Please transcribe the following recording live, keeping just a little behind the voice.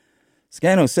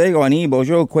Scano Sego Ani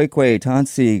Bojo Kwekwe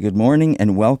Tansi. Good morning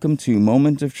and welcome to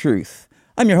Moment of Truth.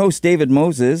 I'm your host, David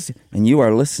Moses, and you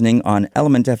are listening on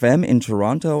Element FM in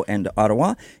Toronto and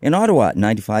Ottawa. In Ottawa at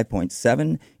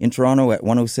 95.7, in Toronto at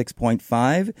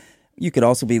 106.5. You could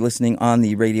also be listening on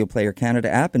the Radio Player Canada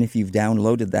app, and if you've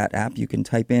downloaded that app, you can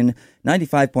type in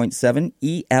 95.7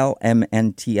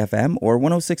 ELMNTFM or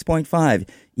 106.5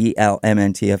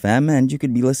 ELMNTFM, and you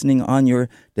could be listening on your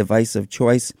device of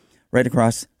choice right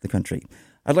across the country.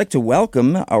 I'd like to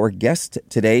welcome our guest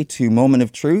today to Moment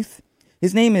of Truth.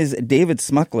 His name is David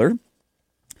Smuckler,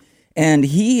 and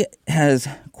he has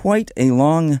quite a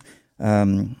long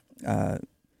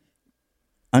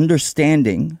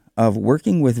understanding of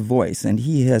working with voice, and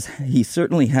he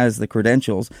certainly has the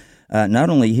credentials, not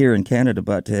only here in Canada,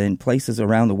 but in places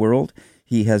around the world.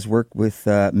 He has worked with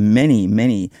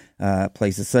many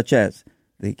places, such as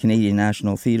the Canadian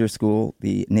National Theatre School,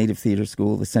 the Native Theatre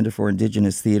School, the Centre for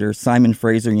Indigenous Theatre, Simon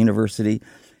Fraser University,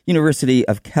 University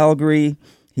of Calgary.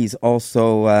 He's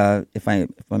also, if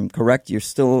I'm correct,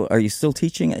 are you still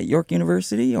teaching at York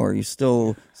University, or are you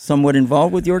still somewhat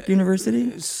involved with York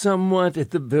University? Somewhat at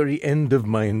the very end of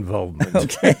my involvement.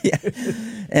 Okay, yeah.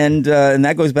 And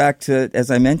that goes back to,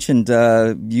 as I mentioned,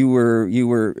 you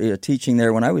were teaching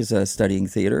there when I was studying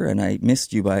theater, and I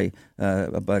missed you by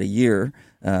about a year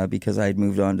because I had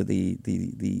moved on to the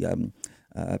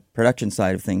production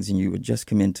side of things, and you would just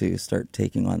come in to start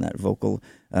taking on that vocal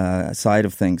side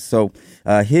of things. So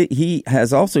he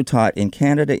has also taught in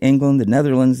Canada, England, the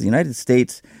Netherlands, the United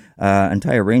States,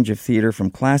 entire range of theater, from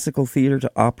classical theater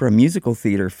to opera, musical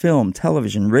theater, film,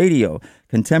 television, radio,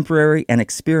 contemporary and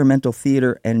experimental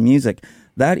theater, and music.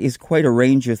 That is quite a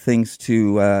range of things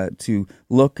to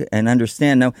look and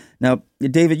understand. Now,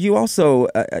 David, you also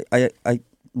I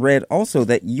read also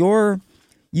that you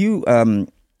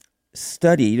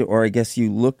studied, or I guess you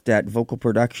looked at vocal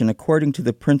production according to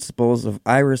the principles of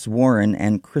Iris Warren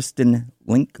and Kristen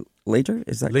Linklater.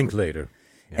 Is that Linklater?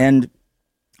 Yeah. And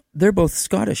they're both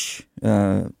Scottish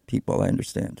people, I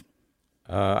understand.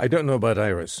 I don't know about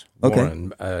Iris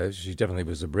Warren. She definitely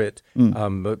was a Brit.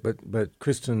 But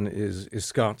Kristen is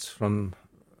Scots from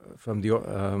the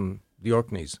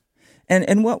Orkneys.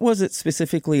 And what was it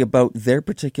specifically about their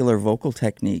particular vocal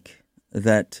technique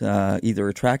that either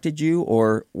attracted you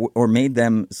or made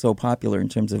them so popular in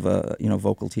terms of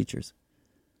vocal teachers?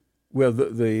 Well,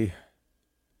 the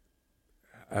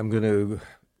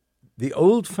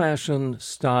old-fashioned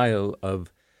style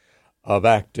of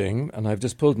acting, and I've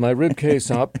just pulled my rib case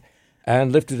up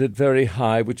and lifted it very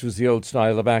high, which was the old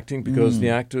style of acting, because the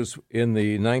actors in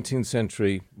the 19th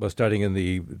century, well, starting in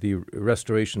the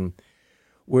Restoration,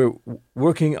 were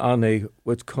working on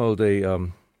what's called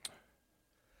with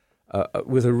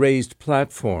a raised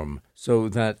platform, so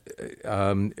that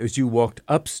as you walked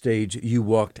upstage, you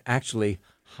walked actually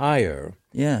higher.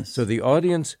 Yes. So the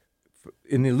audience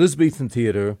in the Elizabethan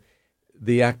theater,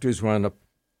 the actors were on a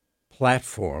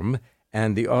platform,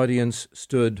 and the audience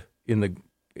stood in the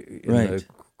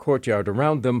courtyard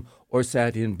around them, or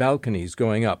sat in balconies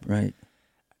going up. Right.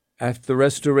 After the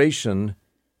Restoration,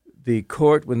 the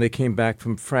court, when they came back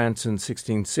from France in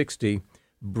 1660,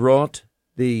 brought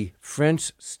the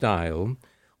French style,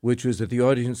 which was that the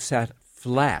audience sat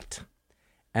flat,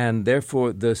 and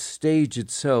therefore the stage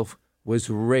itself was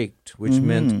raked, which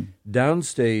meant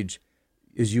downstage,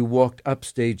 as you walked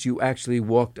upstage, you actually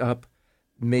walked up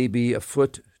maybe a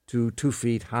foot to 2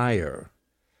 feet higher,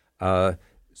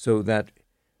 so that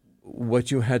what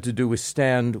you had to do was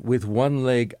stand with one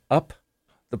leg up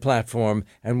the platform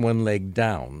and one leg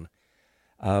down,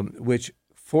 which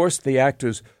forced the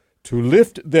actors to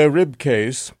lift their rib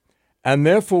case, and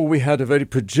therefore we had a very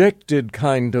projected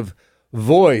kind of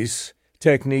voice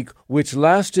technique which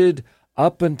lasted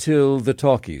up until the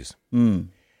talkies. And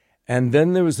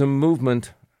then there was a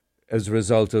movement as a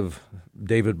result of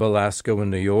David Belasco in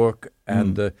New York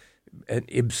and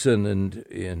Ibsen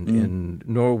in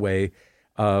Norway,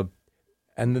 and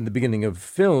then the beginning of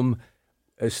film,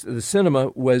 the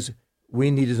cinema, was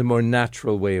we needed a more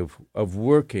natural way of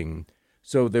working.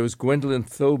 So there was Gwendolyn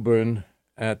Thoburn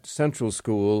at Central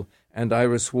School and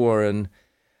Iris Warren,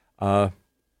 who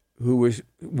were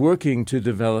working to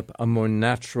develop a more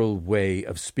natural way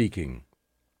of speaking.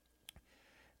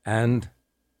 And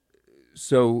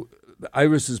so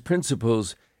Iris's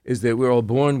principles is that we're all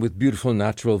born with beautiful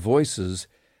natural voices,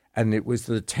 and it was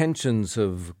the tensions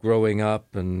of growing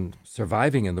up and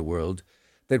surviving in the world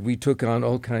that we took on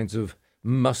all kinds of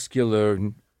muscular,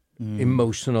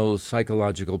 emotional,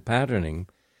 psychological patterning,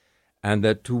 and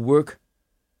that to work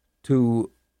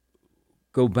to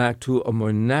go back to a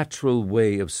more natural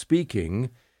way of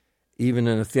speaking, even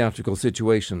in a theatrical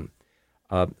situation,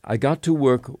 I got to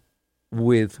work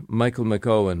with Michael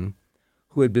McOwen,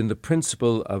 who had been the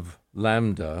principal of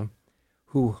Lambda,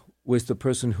 who was the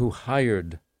person who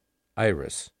hired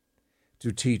Iris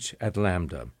to teach at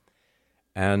Lambda.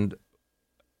 And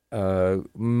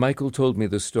Michael told me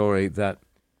the story that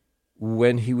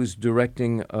when he was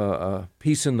directing a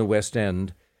piece in the West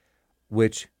End,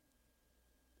 which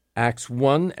Acts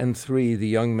 1 and 3, the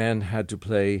young man had to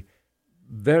play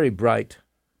very bright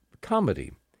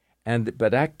comedy.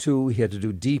 But Act 2, he had to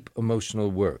do deep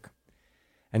emotional work.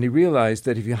 And he realized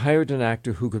that if you hired an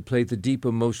actor who could play the deep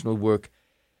emotional work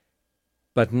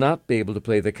but not be able to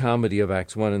play the comedy of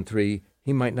Acts 1 and 3,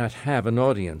 he might not have an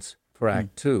audience for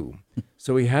Act 2.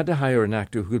 So he had to hire an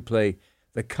actor who could play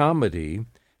the comedy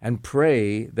and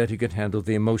pray that he could handle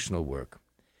the emotional work.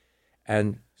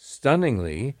 And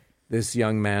stunningly, this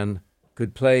young man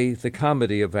could play the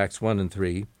comedy of Acts 1 and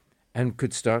 3 and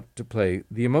could start to play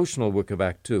the emotional work of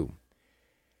Act 2.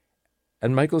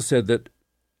 And Michael said that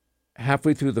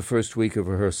halfway through the first week of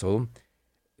rehearsal,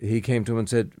 he came to him and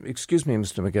said, "Excuse me,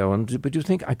 Mr. McGowan, but do you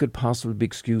think I could possibly be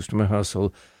excused from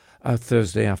rehearsal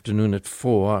Thursday afternoon at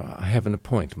 4? I have an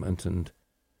appointment." And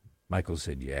Michael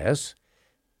said, "Yes."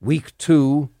 Week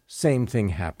 2, same thing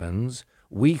happens.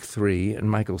 Week 3, and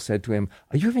Michael said to him,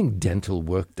 "Are you having dental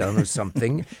work done or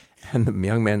something?" And the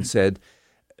young man said,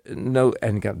 "No,"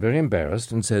 and got very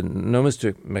embarrassed and said, "No,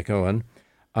 Mr. McOwen,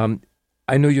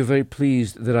 I know you're very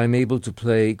pleased that I'm able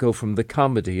to go from the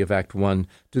comedy of Act 1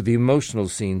 to the emotional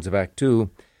scenes of Act 2.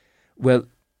 Well,"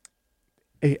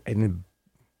 and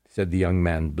said the young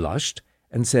man, blushed,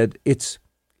 and said, It's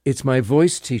my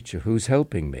voice teacher who's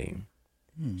helping me.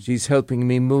 She's helping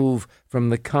me move from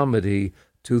the comedy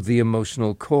to the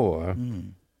emotional core."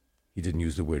 He didn't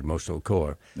use the word emotional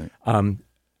core. Right.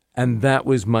 And that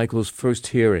was Michael's first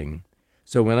hearing.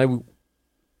 So when I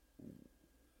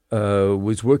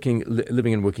was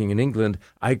living and working in England,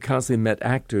 I constantly met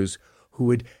actors who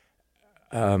would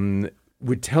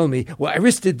tell me, "Well,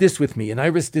 Iris did this with me, and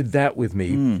Iris did that with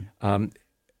me."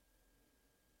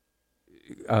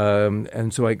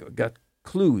 And so I got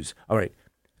clues. All right.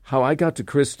 How I got to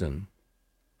Kristen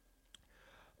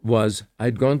was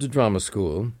I'd gone to drama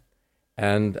school,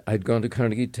 and I'd gone to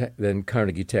Carnegie Tech, then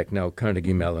Carnegie Tech, now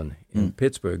Carnegie Mellon in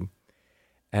Pittsburgh.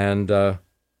 And it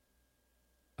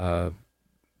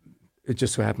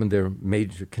just so happened they're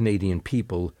major Canadian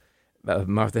people.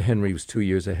 Martha Henry was 2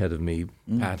 years ahead of me.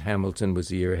 Pat Hamilton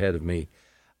was a year ahead of me.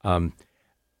 And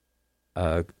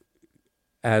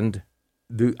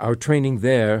our training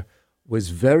there was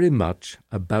very much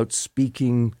about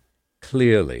speaking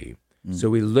clearly. So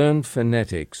we learned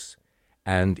phonetics,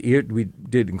 and we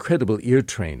did incredible ear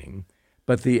training,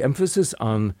 but the emphasis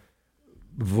on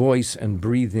voice and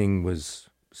breathing was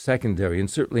secondary and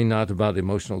certainly not about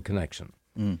emotional connection.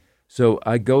 So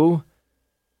I go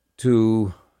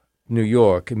to New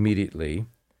York immediately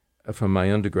from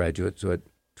my undergraduate. So at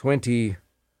 20,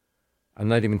 I'm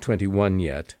not even 21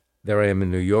 yet. There I am in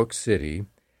New York City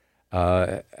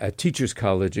at Teachers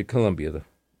College at Columbia.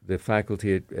 The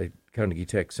faculty at Carnegie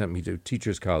Tech sent me to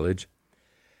Teachers College,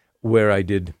 where I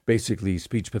did basically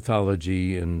speech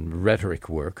pathology and rhetoric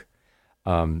work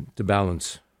to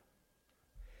balance.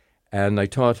 And I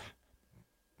taught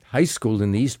high school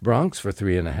in the East Bronx for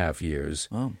 3.5 years,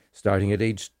 starting at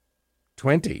age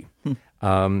 20.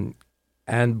 And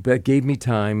that gave me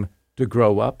time to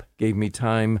grow up, gave me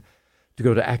time to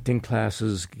go to acting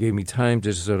classes, gave me time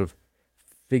to sort of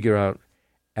figure out.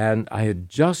 And I had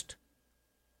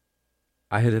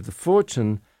the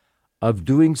fortune of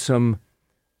doing some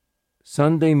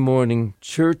Sunday morning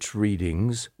church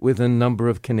readings with a number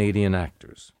of Canadian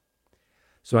actors.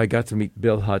 So I got to meet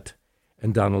Bill Hutt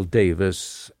and Donald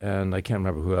Davis, and I can't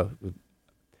remember who else.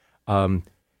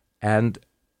 And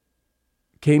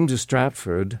came to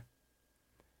Stratford.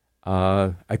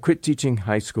 I quit teaching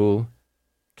high school,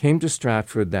 came to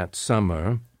Stratford that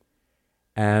summer,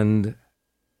 and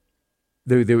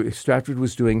Stratford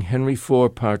was doing Henry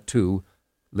IV Part 2,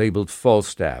 labeled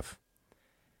Falstaff.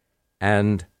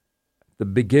 And the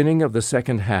beginning of the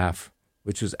second half,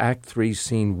 which was Act 3,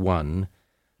 Scene 1,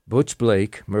 Butch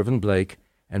Blake, Mervyn Blake,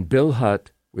 and Bill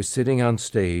Hutt were sitting on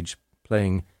stage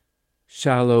playing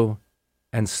Shallow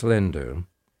and Slender.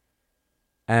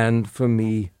 And for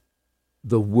me,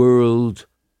 the world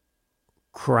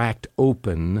cracked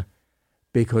open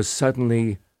because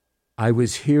suddenly I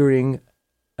was hearing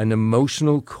an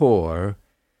emotional core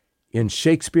in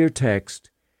Shakespeare text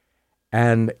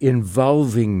and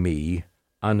involving me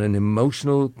on an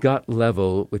emotional gut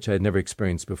level, which I'd never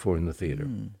experienced before in the theater.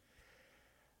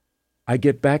 I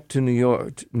get back to New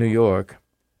York,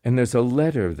 and there's a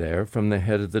letter there from the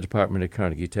head of the department at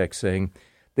Carnegie Tech saying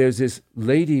there's this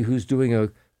lady who's doing a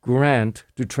grant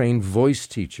to train voice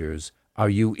teachers. Are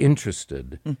you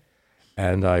interested?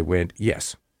 And I went,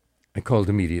 yes. I called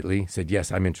immediately, said,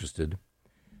 yes, I'm interested.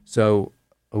 So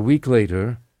 2 weeks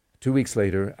later,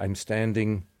 I'm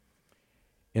standing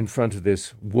in front of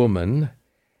this woman,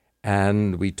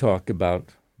 and we talk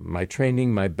about my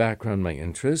training, my background, my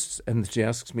interests, and she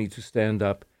asks me to stand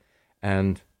up,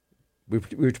 and we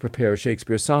were to prepare a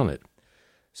Shakespeare sonnet.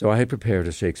 So I had prepared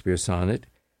a Shakespeare sonnet,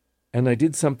 and I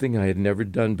did something I had never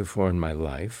done before in my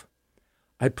life.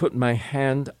 I put my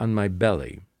hand on my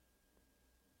belly,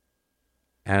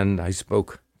 and I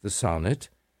spoke the sonnet,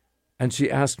 and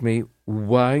she asked me,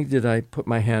 why did I put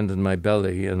my hand on my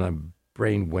belly? And my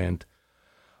brain went,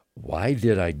 why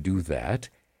did I do that?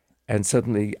 And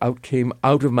suddenly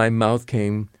out of my mouth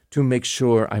came, to make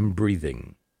sure I'm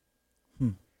breathing.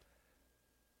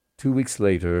 2 weeks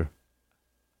later,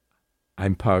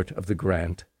 I'm part of the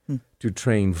grant to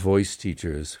train voice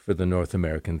teachers for the North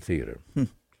American Theater.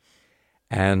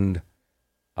 And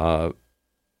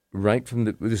right from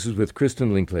this is with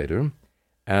Kristen Linklater,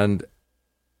 and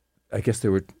I guess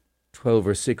there were 12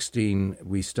 or 16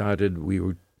 we started. We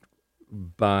were,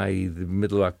 by the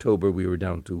middle of October, we were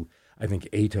down to, I think,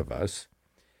 8 of us.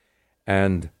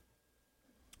 And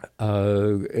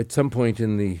at some point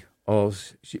in the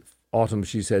autumn,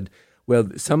 she said, well,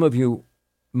 some of you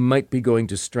might be going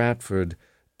to Stratford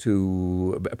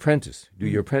to do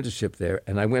your apprenticeship there.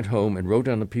 And I went home and wrote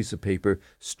on a piece of paper,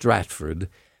 Stratford.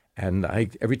 And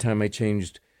every time I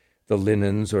changed the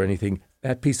linens or anything,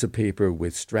 that piece of paper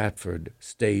with Stratford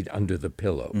stayed under the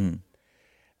pillow.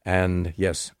 And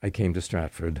yes, I came to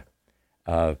Stratford.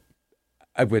 I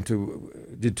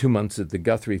did 2 months at the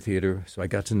Guthrie Theatre, so I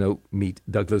got to meet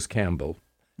Douglas Campbell.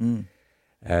 And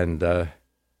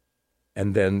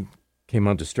then came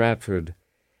on to Stratford,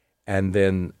 and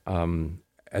then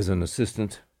as an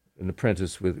assistant, an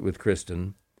apprentice with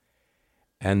Kristen,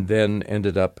 and then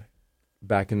ended up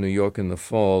back in New York in the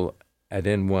fall at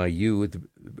NYU.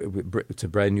 It's a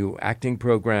brand new acting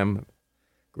program,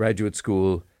 graduate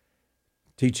school,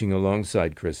 teaching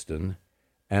alongside Kristen,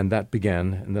 and that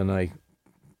began. And then I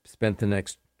spent the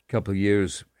next couple of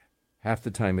years, half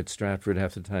the time at Stratford,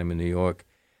 half the time in New York,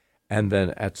 and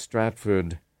then at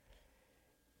Stratford,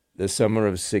 the summer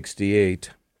of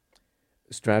 '68,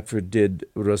 Stratford did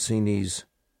Rossini's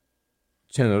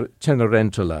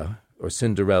Cenerentola, or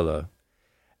Cinderella,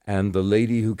 and the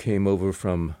lady who came over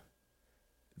from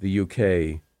the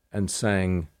UK and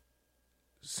sang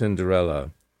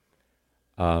Cinderella,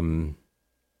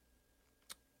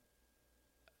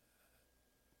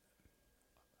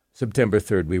 September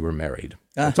 3rd, we were married.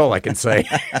 That's all I can say.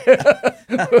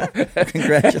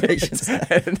 Congratulations.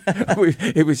 And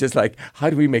it was just like,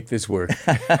 how do we make this work?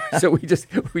 So we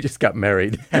just got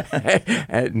married,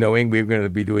 knowing we were going to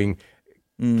be doing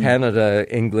Canada,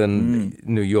 England,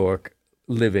 New York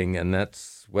living, and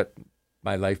that's what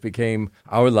my life became.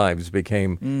 Our lives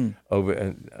became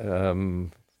over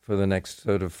for the next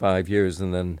sort of 5 years,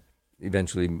 and then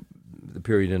eventually the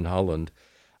period in Holland.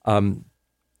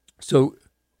 So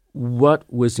what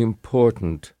was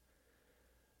important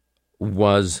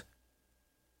was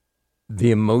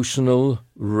the emotional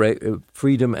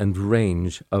freedom and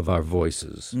range of our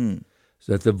voices,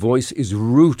 so that the voice is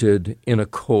rooted in a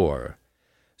core,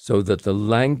 so that the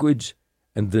language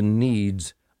and the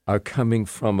needs are coming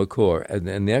from a core. And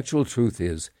the actual truth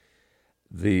is,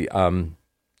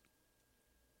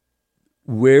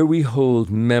 where we hold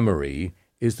memory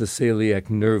is the celiac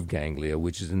nerve ganglia,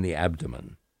 which is in the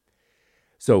abdomen.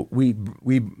 So we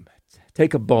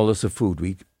take a bolus of food,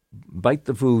 we bite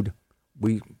the food,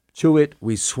 we chew it,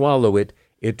 we swallow it,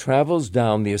 it travels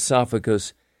down the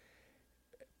esophagus,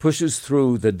 pushes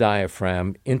through the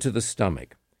diaphragm into the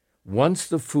stomach. Once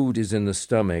the food is in the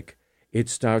stomach, it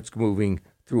starts moving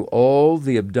through all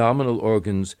the abdominal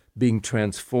organs, being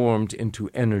transformed into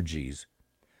energies.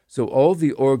 So all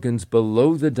the organs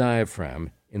below the diaphragm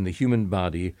in the human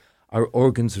body are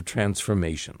organs of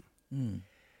transformation.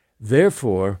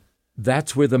 Therefore,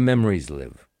 that's where the memories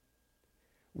live.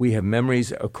 We have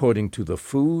memories according to the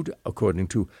food, according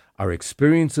to our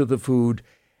experience of the food,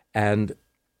 and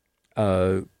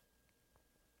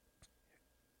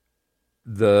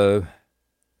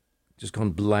just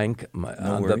gone blank.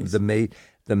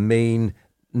 The main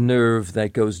nerve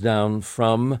that goes down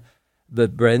from the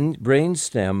brain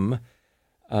stem.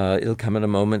 It'll come in a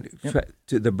moment. Yep.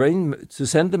 To the brain, to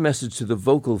send the message to the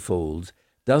vocal folds,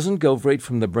 doesn't go right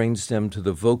from the brainstem to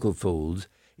the vocal folds.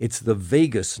 It's the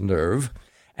vagus nerve,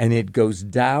 and it goes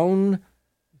down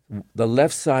the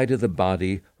left side of the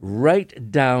body right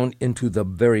down into the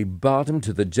very bottom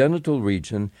to the genital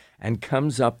region and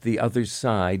comes up the other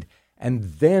side and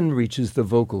then reaches the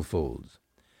vocal folds.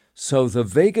 So the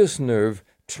vagus nerve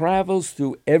travels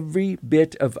through every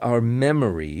bit of our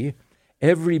memory,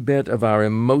 every bit of our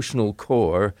emotional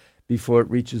core before it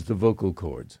reaches the vocal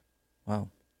cords. Wow.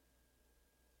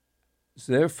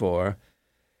 So therefore,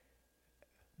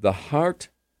 the heart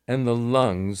and the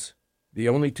lungs, the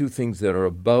only two things that are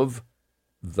above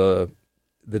the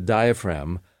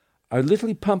diaphragm, are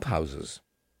literally pump houses.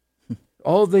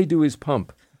 All they do is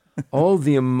pump. All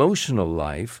the emotional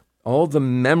life, all the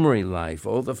memory life,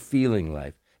 all the feeling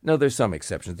life. Now, there's some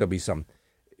exceptions. There'll be some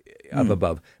up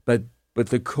above. But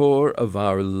the core of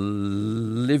our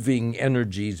living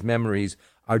energies, memories,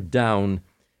 are down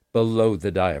below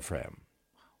the diaphragm.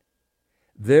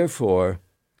 Therefore,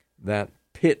 that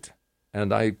pit,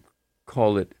 and I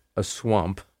call it a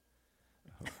swamp,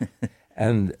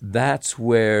 and that's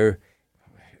where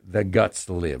the guts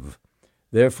live.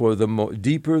 Therefore, the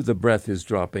deeper the breath is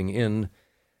dropping in,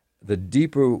 the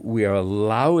deeper we are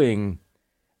allowing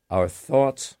our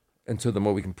thoughts, and so the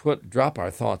more we can drop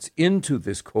our thoughts into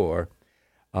this core,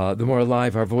 the more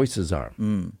alive our voices are,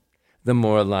 the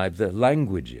more alive the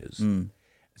language is.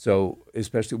 So,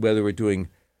 especially whether we're doing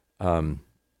a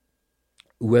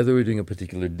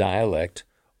particular dialect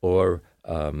or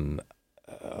a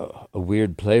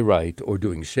weird playwright or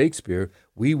doing Shakespeare,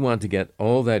 we want to get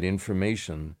all that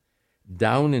information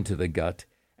down into the gut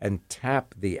and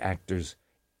tap the actor's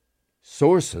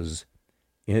sources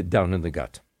down in the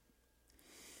gut.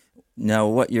 Now,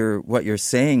 what you're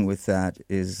saying with that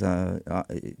is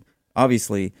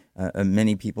obviously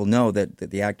many people know that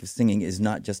the act of singing is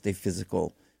not just a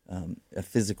physical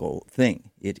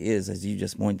thing. It is, as you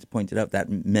just pointed out, that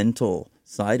mental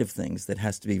side of things that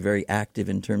has to be very active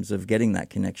in terms of getting that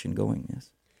connection going.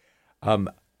 Yes. I'm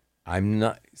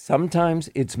not. Sometimes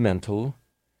it's mental.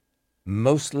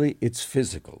 Mostly it's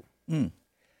physical.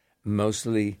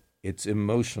 Mostly it's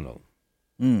emotional.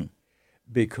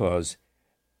 Because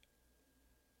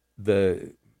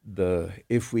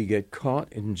if we get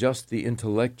caught in just the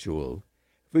intellectual,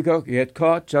 get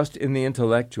caught just in the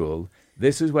intellectual,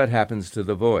 this is what happens to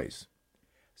the voice.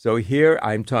 So here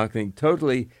I'm talking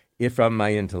totally from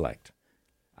my intellect.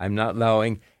 I'm not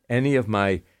allowing any of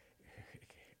my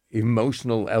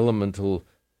emotional, elemental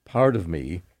part of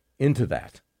me into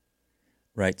that.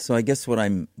 Right. So I guess what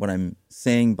I'm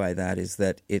saying by that is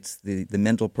that it's the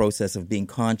mental process of being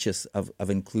conscious of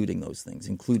including those things,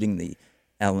 including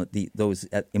those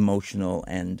emotional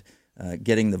and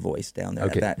getting the voice down there.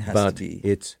 Okay, that has but to be.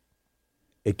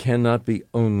 It cannot be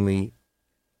only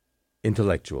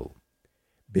intellectual,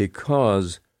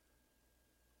 because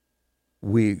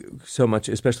we so much,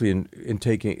 especially in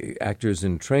taking actors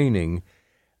in training,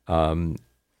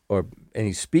 or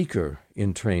any speaker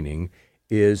in training,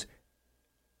 is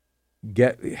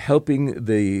helping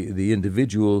the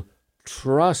individual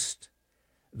trust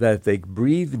that they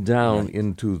breathe down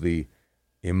into the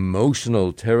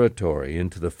emotional territory,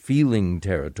 into the feeling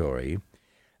territory,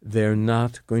 they're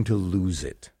not going to lose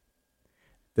it.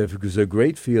 There's a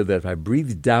great fear that if I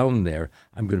breathe down there,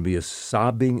 I'm going to be a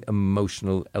sobbing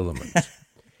emotional element.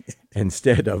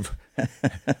 Instead of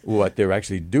what they're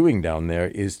actually doing down there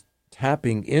is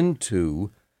tapping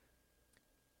into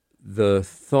the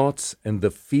thoughts and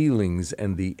the feelings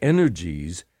and the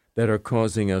energies that are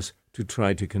causing us to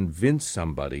try to convince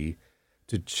somebody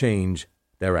to change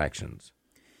their actions.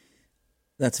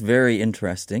 That's very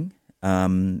interesting.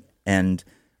 And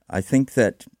I think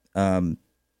that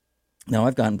now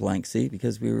I've gone blank, see,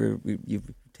 because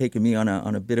you've taken me on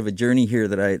a bit of a journey here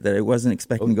that I wasn't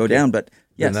expecting to go down. But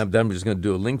yes, and I'm just going to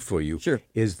do a link for you. Sure.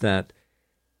 Is that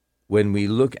when we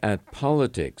look at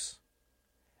politics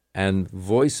and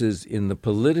voices in the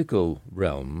political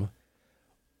realm,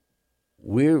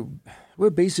 we're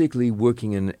basically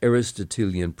working in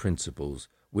Aristotelian principles,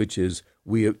 which is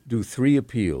we do three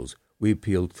appeals. We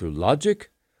appeal through logic,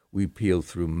 we appeal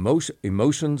through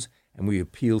emotions, and we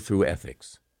appeal through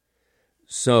ethics.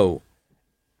 So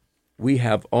we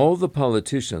have all the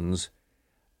politicians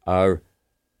they're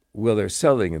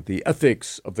selling it, the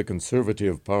ethics of the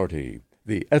Conservative Party,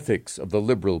 the ethics of the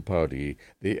Liberal Party,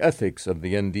 the ethics of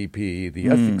the NDP, the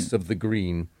ethics of the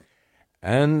Green,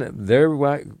 and they're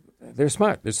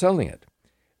smart. They're selling it.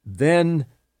 Then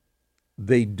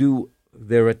they do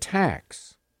their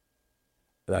attacks.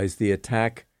 That is the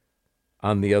attack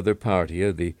on the other party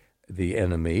or the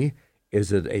enemy.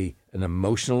 Is it an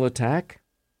emotional attack?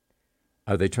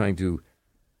 Are they trying to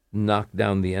knock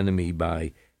down the enemy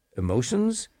by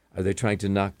emotions? Are they trying to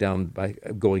knock down by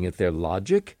going at their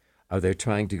logic? Are they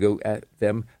trying to go at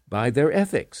them by their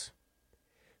ethics?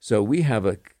 So we have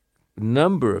a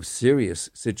number of serious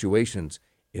situations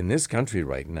in this country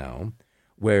right now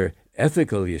where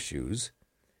ethical issues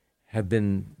have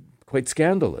been quite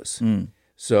scandalous.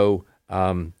 So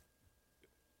how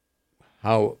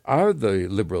are the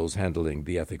Liberals handling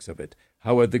the ethics of it?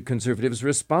 How are the Conservatives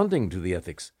responding to the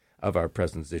ethics of our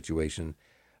present situation?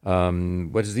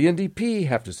 What does the NDP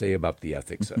have to say about the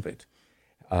ethics of it?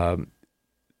 And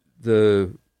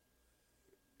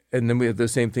then we have the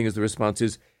same thing as the response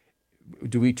is,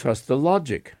 do we trust the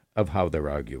logic of how they're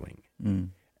arguing?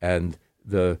 And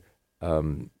the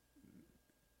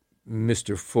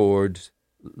Mr. Ford's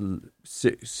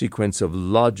sequence of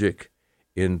logic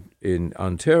in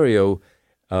Ontario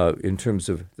in terms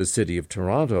of the city of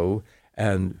Toronto,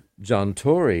 and John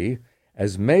Tory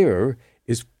as mayor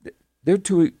they're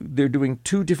doing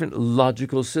two different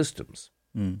logical systems.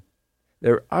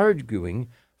 They're arguing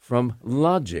from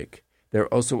logic.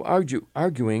 They're also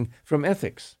arguing from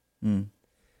ethics. Then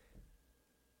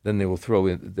they will throw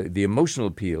in the emotional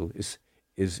appeal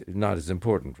is not as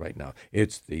important right now.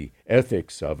 It's the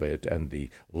ethics of it and the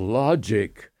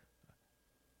logic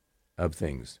of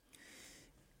things.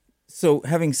 So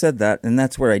having said that, and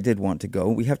that's where I did want to go,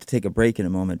 we have to take a break in a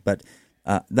moment, but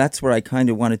that's where I kind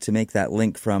of wanted to make that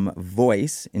link from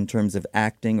voice in terms of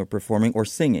acting or performing or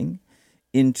singing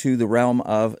into the realm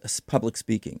of public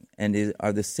speaking. And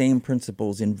are the same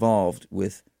principles involved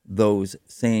with those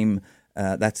same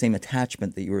that same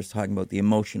attachment that you were talking about, the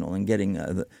emotional and getting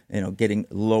getting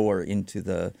lower into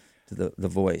the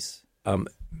voice?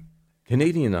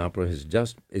 Canadian Opera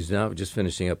is now just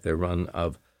finishing up their run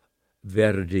of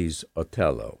Verdi's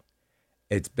Othello.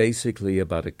 It's basically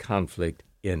about a conflict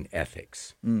in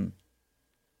ethics.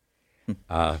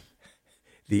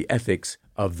 The ethics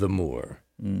of the Moor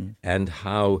and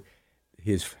how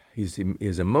his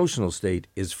emotional state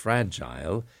is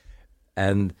fragile,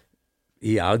 and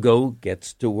Iago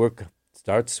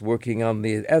starts working on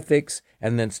the ethics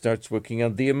and then starts working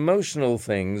on the emotional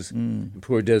things.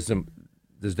 Poor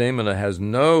Desdemona has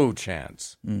no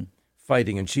chance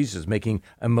fighting, and she's just making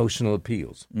emotional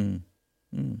appeals.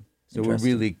 So we're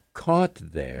really caught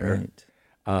there,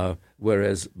 right.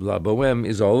 Whereas La Boheme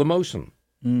is all emotion.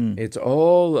 It's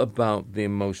all about the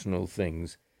emotional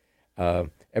things.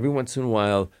 Every once in a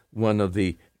while, one of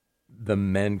the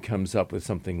men comes up with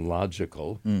something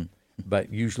logical,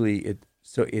 but usually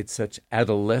it's such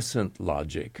adolescent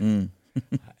logic,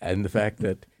 and the fact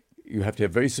that you have to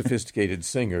have very sophisticated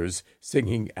singers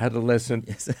singing adolescent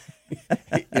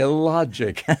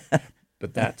illogic,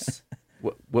 but that's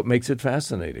what makes it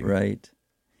fascinating. Right.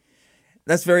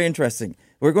 That's very interesting.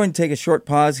 We're going to take a short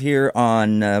pause here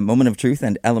on Moment of Truth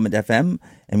and Element FM,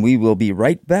 and we will be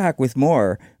right back with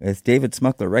more with David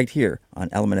Smuckler right here on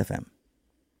Element FM.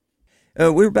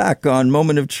 We're back on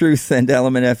Moment of Truth and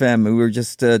Element FM. We were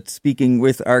just speaking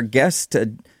with our guest,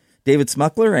 David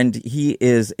Smuckler, and he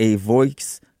is a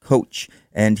voice coach,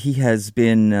 and he has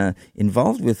been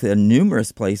involved with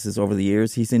numerous places over the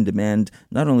years. He's in demand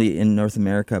not only in North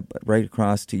America, but right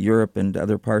across to Europe and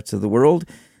other parts of the world.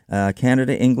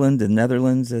 Canada, England, the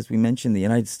Netherlands, as we mentioned, the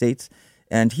United States,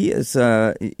 and he is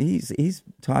he's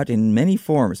taught in many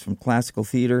forms, from classical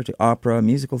theater to opera,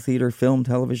 musical theater, film,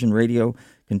 television, radio,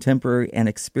 contemporary, and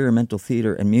experimental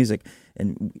theater and music.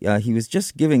 And he was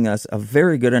just giving us a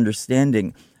very good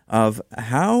understanding of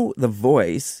how the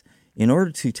voice, in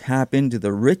order to tap into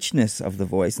the richness of the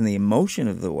voice and the emotion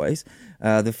of the voice,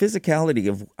 the physicality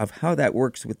of how that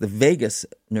works with the vagus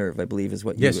nerve, I believe is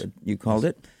what you called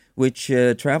it, which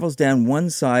travels down one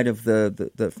side of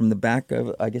the from the back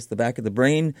of, I guess, the back of the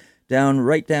brain,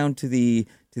 right down to the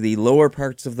lower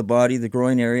parts of the body, the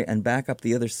groin area, and back up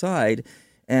the other side.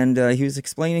 And he was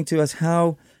explaining to us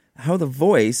how the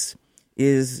voice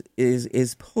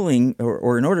is pulling,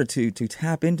 or in order to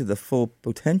tap into the full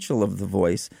potential of the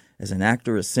voice as an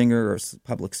actor, a singer, or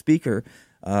public speaker,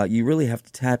 you really have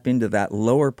to tap into that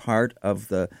lower part of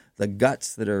the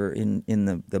guts that are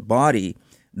in the body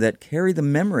that carry the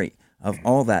memory of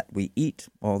all that we eat,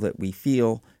 all that we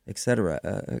feel,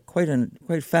 etc.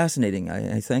 Quite fascinating.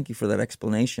 I thank you for that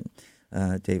explanation,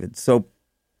 David. So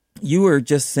you were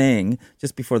just saying,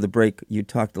 just before the break, you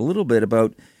talked a little bit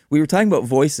about, we were talking about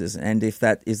voices and if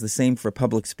that is the same for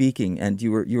public speaking, and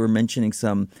you were mentioning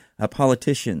some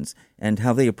politicians and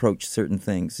how they approach certain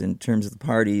things in terms of the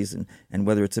parties and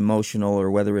whether it's emotional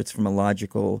or whether it's from a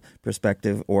logical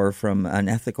perspective or from an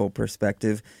ethical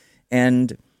perspective.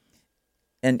 And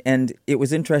it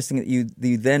was interesting that you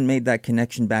then made that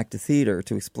connection back to theater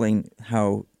to explain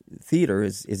how theater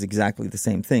is exactly the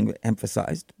same thing,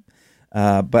 emphasized,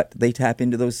 but they tap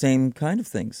into those same kind of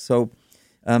things. So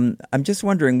I'm just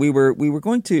wondering. We were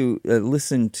going to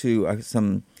listen to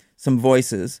some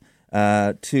voices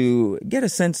to get a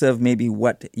sense of maybe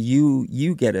what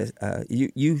you get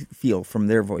you feel from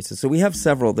their voices. So we have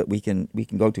several that we can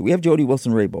go to. We have Jody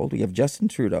Wilson-Raybould, we have Justin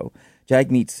Trudeau,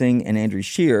 Jagmeet Singh, and Andrew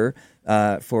Scheer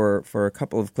for a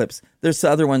couple of clips. There's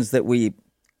other ones that we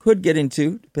could get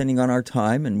into depending on our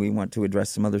time, and we want to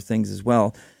address some other things as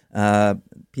well.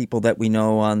 People that we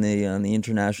know on the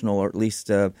international, or at least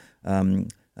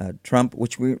Trump,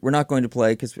 which we're not going to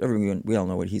play because we all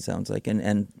know what he sounds like,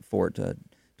 and Ford.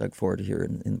 Doug Ford here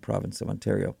in the province of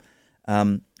Ontario.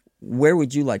 Where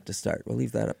would you like to start? We'll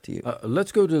leave that up to you.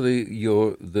 Let's go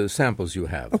to the samples you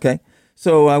have. Okay.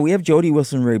 So we have Jody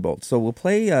Wilson-Raybould. So we'll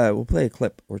play a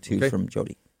clip or two from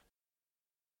Jody.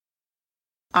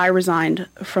 I resigned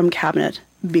from cabinet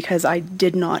because I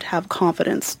did not have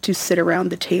confidence to sit around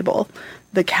the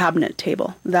cabinet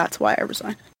table. That's why I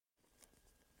resigned.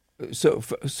 So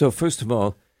first of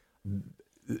all,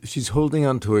 she's holding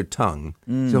onto her tongue.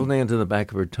 She's holding onto the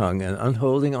back of her tongue and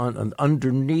holding on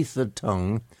underneath the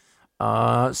tongue,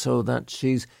 so that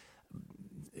she's.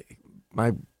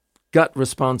 My gut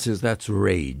response is that's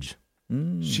rage.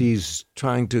 She's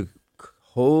trying to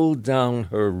hold down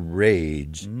her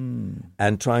rage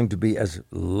and trying to be as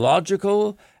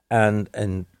logical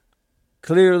and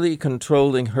clearly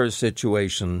controlling her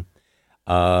situation,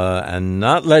 and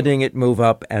not letting it move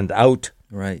up and out.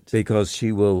 Right. Because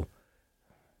she will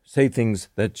say things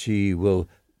that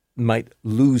might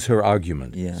lose her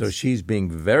argument. Yes. So she's being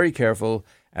very careful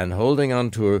and holding on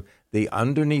to the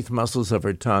underneath muscles of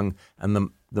her tongue, and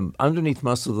the underneath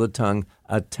muscles of the tongue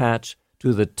attach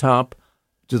to the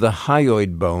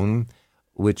hyoid bone,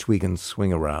 which we can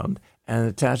swing around, and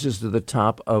attaches to the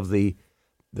top of the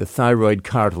thyroid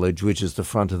cartilage, which is the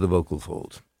front of the vocal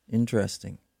fold.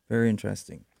 Interesting. Very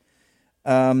interesting.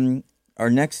 Our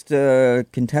next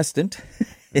contestant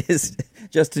is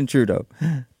Justin Trudeau.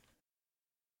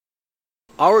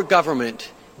 Our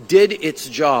government did its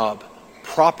job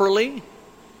properly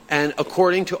and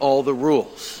according to all the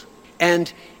rules.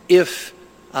 And if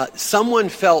someone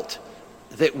felt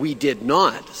that we did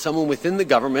not, someone within the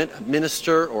government, a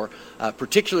minister or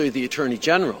particularly the Attorney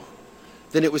General,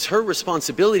 then it was her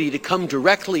responsibility to come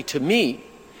directly to me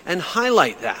and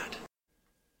highlight that.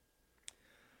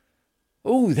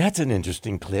 Oh, that's an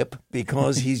interesting clip,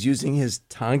 because he's using his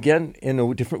tongue again in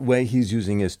a different way. He's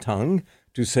using his tongue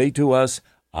to say to us,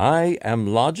 I am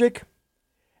logic.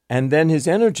 And then his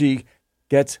energy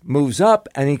moves up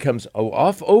and he comes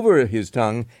off over his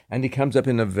tongue, and he comes up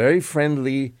in his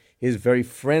very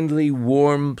friendly,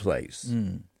 warm place.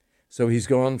 So he's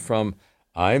gone from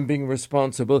I'm being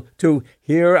responsible to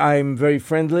here I'm very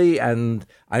friendly and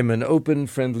I'm an open,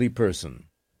 friendly person.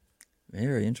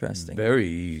 Very interesting.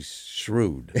 Very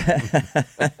shrewd.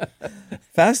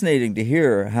 Fascinating to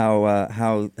hear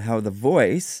how the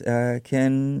voice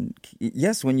can.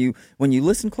 Yes, when you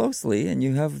listen closely and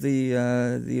you have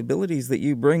the abilities that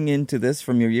you bring into this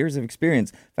from your years of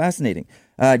experience. Fascinating.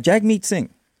 Jagmeet Singh.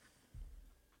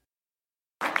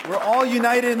 We're all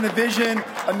united in the vision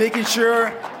of making sure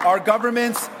our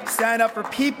governments stand up for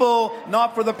people,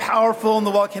 not for the powerful and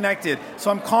the well-connected.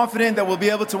 So I'm confident that we'll be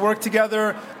able to work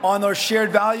together on those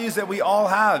shared values that we all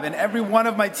have. And every one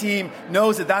of my team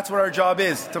knows that that's what our job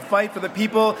is, to fight for the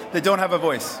people that don't have a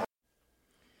voice.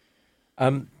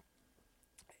 There's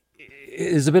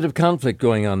a bit of conflict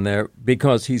going on there,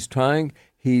 because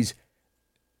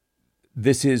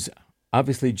this is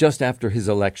obviously just after his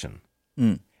election.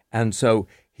 And so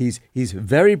he's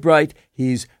very bright.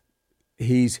 He's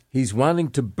wanting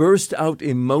to burst out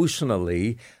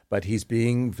emotionally, but he's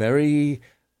being very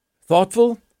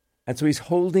thoughtful, and so he's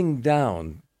holding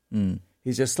down.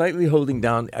 He's just slightly holding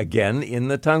down again in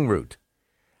the tongue root.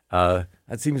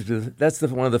 That's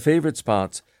one of the favorite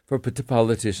spots for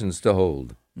politicians to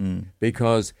hold,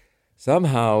 because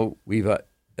somehow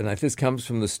and this comes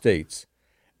from the States,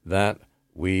 that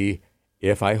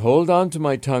if I hold on to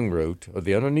my tongue root, or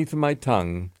the underneath of my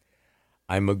tongue,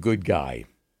 I'm a good guy.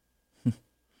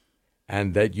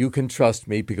 And that you can trust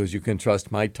me because you can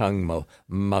trust my tongue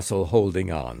muscle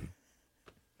holding on.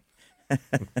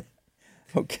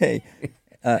 Okay.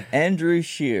 Andrew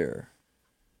Scheer.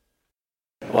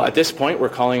 Well, at this point, we're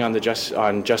calling on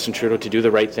Justin Trudeau to do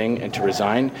the right thing and to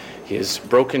resign. He has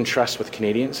broken trust with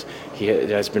Canadians.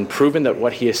 It has been proven that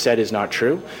what he has said is not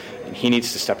true, and he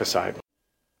needs to step aside.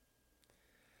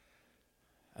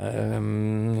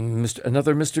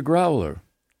 Another Mr. Growler.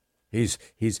 He's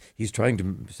trying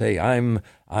to say I'm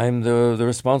the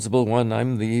responsible one.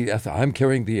 I'm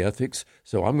carrying the ethics,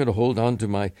 so I'm going to hold on to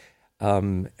my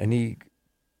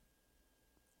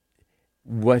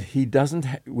what he doesn't,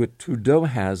 what Trudeau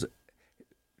has,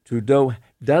 Trudeau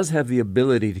does have the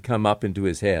ability to come up into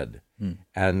his head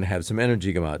and have some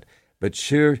energy come out, but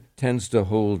Scheer tends to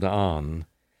hold on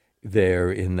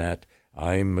there in that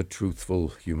I'm a truthful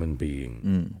human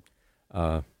being.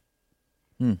 But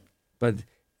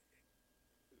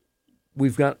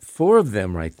we've got 4 of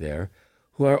them right there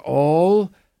who are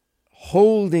all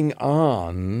holding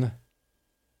on,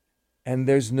 and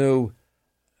there's no,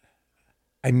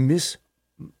 I miss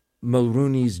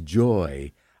Mulrooney's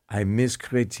joy. I miss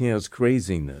Chrétien's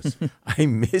craziness. I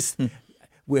miss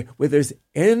where there's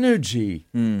energy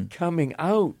coming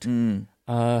out.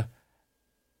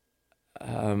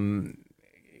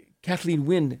 Kathleen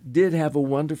Wynne did have a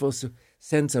wonderful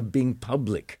sense of being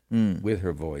public with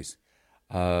her voice.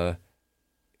 And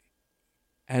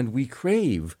we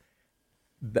crave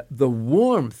the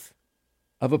warmth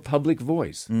of a public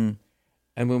voice. And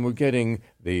when we're getting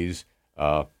these,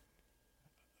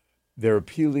 they're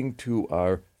appealing to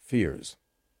our fears.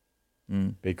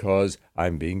 Because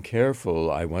I'm being careful.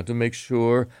 I want to make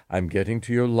sure I'm getting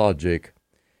to your logic,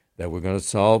 that we're going to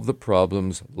solve the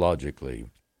problems logically.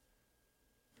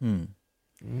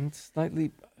 It's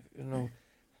slightly,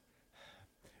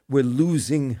 we're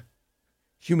losing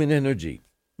human energy.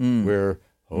 We're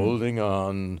holding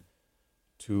on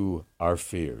to our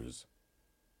fears.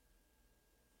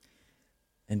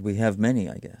 And we have many,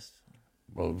 I guess.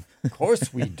 Well, of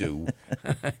course we do.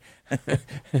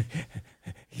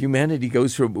 Humanity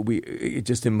goes from,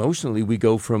 just emotionally, we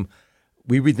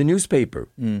read the newspaper.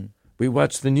 We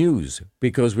watch the news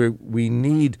because we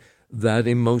need that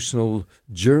emotional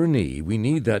journey. We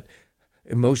need that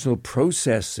emotional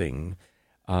processing.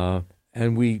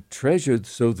 And we treasure,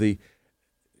 so the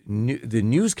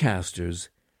newscasters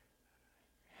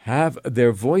have,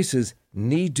 their voices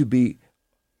need to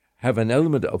have an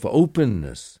element of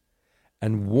openness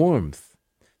and warmth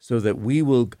so that we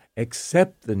will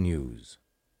accept the news.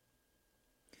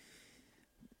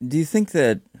 Do you think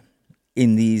that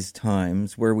in these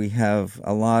times where we have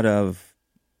a lot of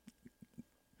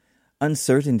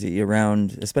uncertainty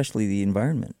around, especially the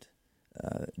environment,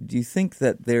 do you think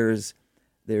that there's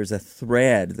a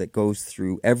thread that goes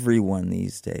through everyone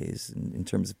these days in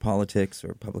terms of politics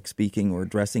or public speaking or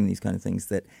addressing these kind of things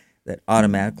that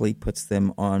automatically puts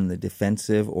them on the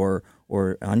defensive or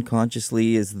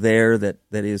unconsciously is there that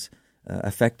is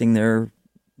affecting their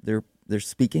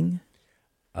speaking?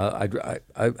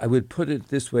 I would put it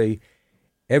this way: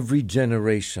 every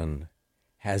generation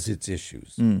has its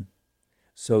issues.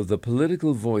 So the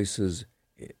political voices,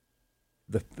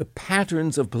 the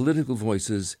patterns of political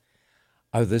voices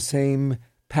are the same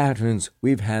patterns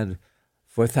we've had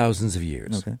for thousands of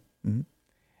years. Okay. Mm-hmm.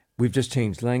 We've just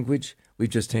changed language. We've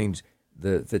just changed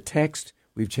the text.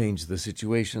 We've changed the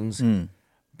situations.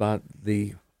 But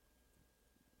the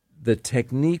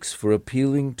techniques for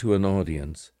appealing to an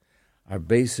audience are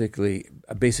basically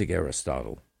a basic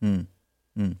Aristotle.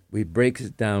 We break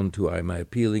it down to, am I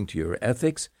appealing to your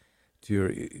ethics,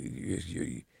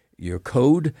 to your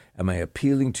code? Am I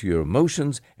appealing to your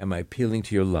emotions? Am I appealing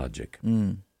to your logic?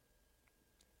 And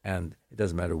it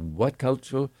doesn't matter what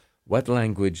culture, what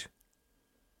language.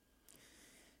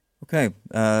 Okay,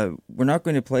 we're not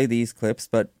going to play these clips,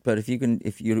 but if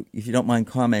you don't mind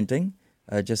commenting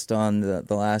just on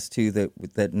the last two that,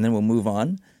 and then we'll move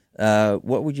on.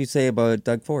 What would you say about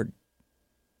Doug Ford?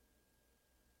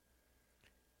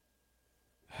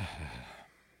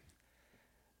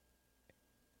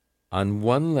 On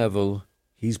one level,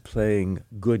 he's playing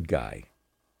good guy.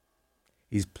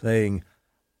 He's playing,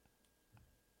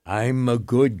 I'm a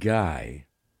good guy.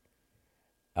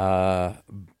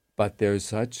 But there's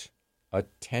such a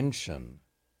tension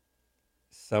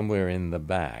somewhere in the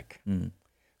back.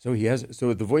 So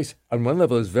the voice on one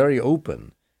level is very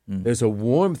open. There's a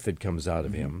warmth that comes out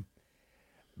of him,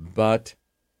 but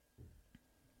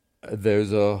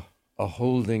there's a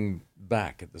holding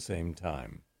back at the same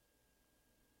time.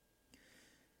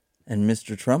 And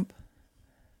Mr. Trump?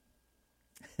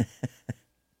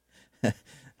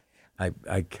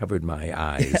 I covered my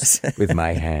eyes with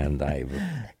my hand.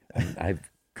 I've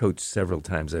coached several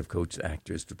times. I've coached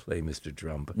actors to play Mr.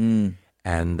 Trump.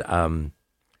 And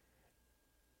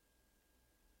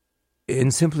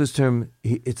in simplest term,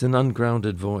 it's an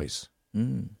ungrounded voice.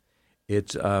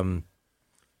 It's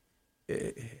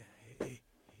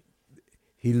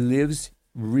he lives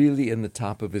really in the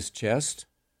top of his chest,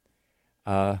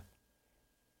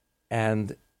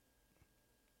 and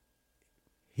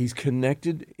he's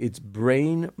connected. It's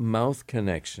brain-mouth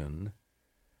connection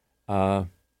to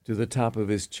the top of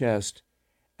his chest,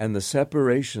 and the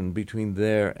separation between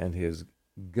there and his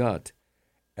gut,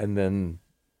 and then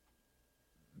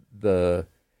the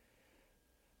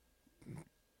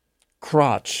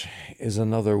crotch is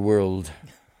another world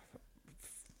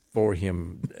for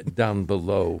him down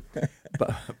below.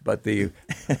 But I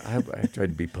try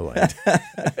to be polite.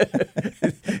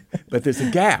 But there's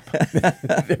a gap.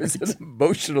 There's an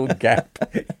emotional gap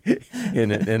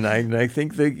in it, and I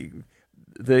think the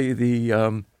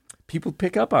people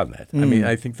pick up on that. I mean,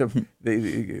 I think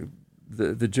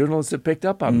the journalists have picked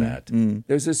up on that.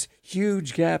 There's this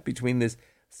huge gap between this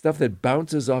stuff that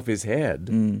bounces off his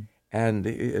head,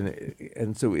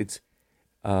 and so it's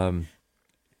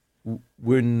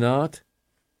we're not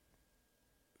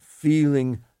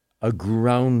feeling a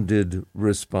grounded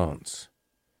response.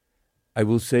 I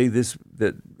will say this,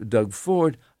 that Doug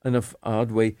Ford, in an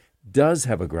odd way, does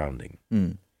have a grounding.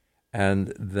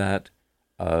 And that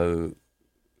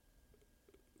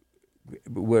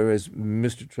whereas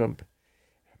Mr. Trump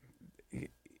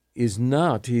is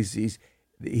not, he's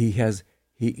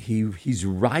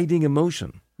riding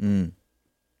emotion. And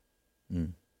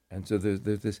so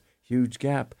there's this huge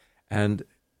gap, and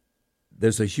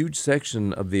there's a huge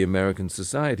section of the American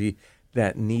society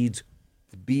that needs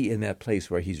to be in that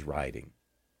place where he's riding.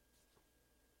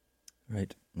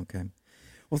 Right. Okay.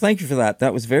 Well, thank you for that.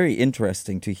 That was very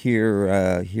interesting to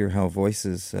hear how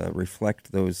voices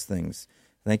reflect those things.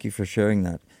 Thank you for sharing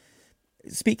that.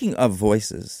 Speaking of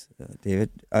voices,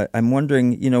 David, I'm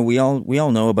wondering. We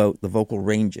all know about the vocal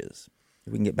ranges.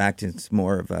 We can get back to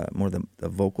more the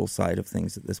vocal side of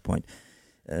things at this point.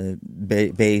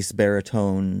 Bass,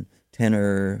 baritone,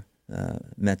 tenor,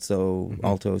 mezzo,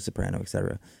 alto, soprano,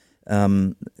 etc.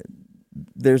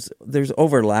 There's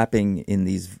overlapping in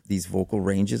these vocal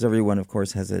ranges. Everyone, of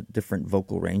course, has a different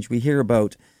vocal range. We hear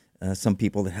about some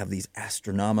people that have these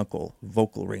astronomical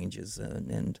vocal ranges,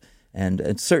 and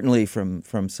certainly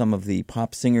from some of the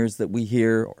pop singers that we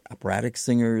hear, or operatic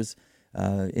singers,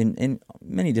 in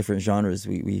many different genres,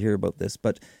 we hear about this.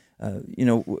 But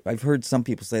I've heard some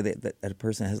people say that a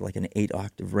person has like an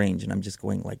 8-octave range, and I'm just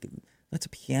going like, that's a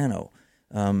piano.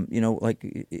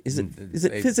 Is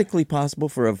it physically possible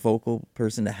for a vocal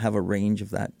person to have a range of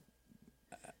that?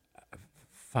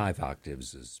 5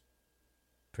 octaves is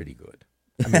pretty good.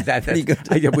 I mean, that's pretty good.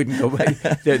 I wouldn't go.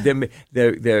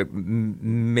 There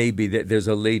maybe there's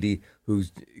a lady who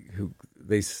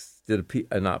they did a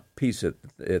piece at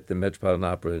the Metropolitan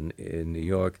Opera in New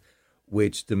York,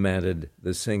 which demanded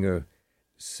the singer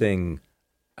sing.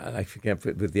 I forget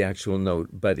with the actual note,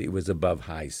 but it was above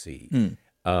high C.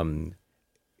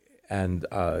 And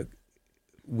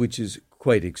which is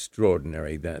quite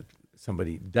extraordinary that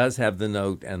somebody does have the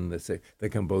note and the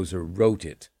composer wrote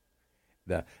it.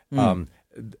 But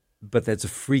that's a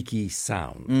freaky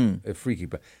sound,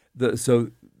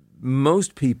 so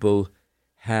most people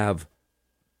have.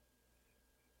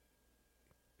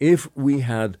 If we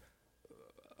had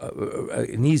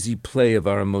an easy play of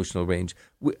our emotional range,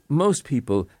 most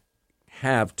people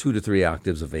have 2 to 3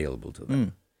 octaves available to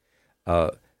them.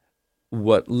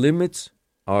 What limits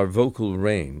our vocal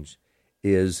range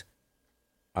is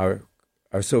our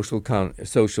social,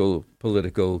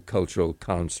 political, cultural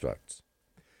constructs.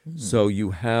 So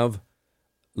you have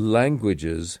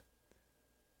languages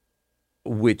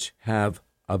which have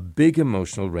a big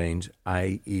emotional range,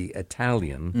 i.e.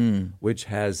 Italian, which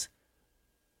has,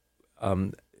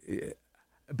 but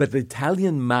the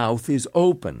Italian mouth is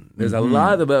open. There's a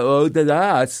lot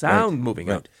of sound moving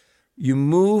out. You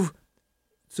move.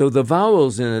 So the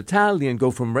vowels in Italian go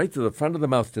from right to the front of the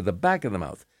mouth to the back of the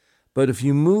mouth. But if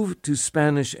you move to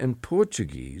Spanish and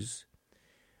Portuguese,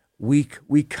 we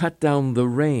cut down the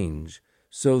range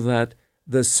so that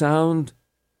the sound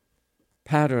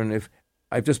pattern, if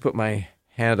I've just put my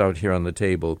hand out here on the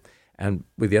table, and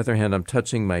with the other hand I'm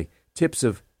touching my tips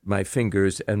of my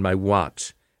fingers and my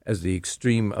watch as the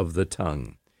extreme of the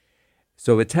tongue.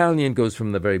 So Italian goes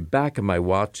from the very back of my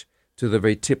watch to the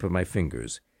very tip of my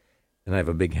fingers. And I have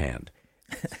a big hand.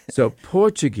 So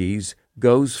Portuguese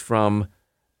goes from,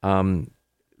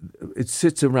 it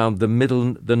sits around the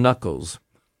middle, the knuckles,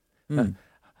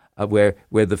 where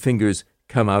the fingers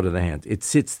come out of the hand. It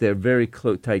sits there very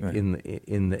tight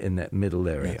in that middle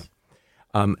area.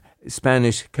 Yes.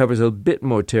 Spanish covers a bit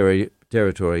more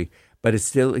territory, but it's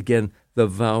still, again, the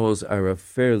vowels are a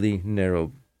fairly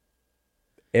narrow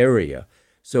area.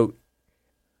 So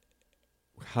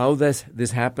how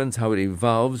this happens, how it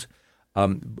evolves,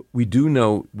 we do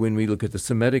know when we look at the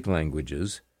Semitic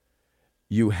languages,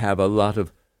 you have a lot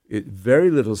of very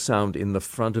little sound in the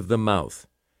front of the mouth.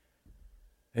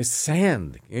 There's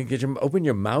sand. Open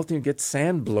your mouth and you get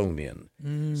sand blown in.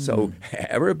 So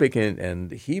Arabic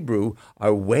and Hebrew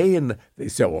are way in the. They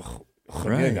say, back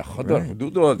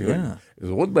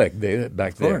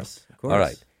there. Of course. All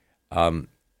right.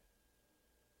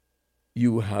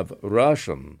 You have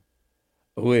Russian,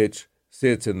 which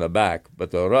sits in the back,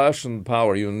 but the Russian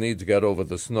power you need to get over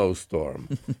the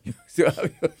snowstorm.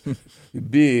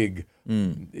 Big.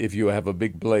 If you have a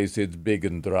big place, it's big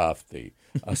and drafty.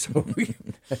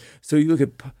 So you look at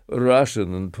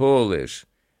Russian and Polish,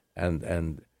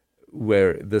 and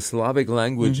where the Slavic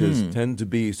languages tend to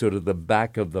be sort of the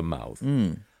back of the mouth.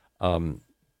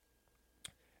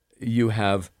 You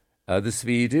have the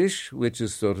Swedish, which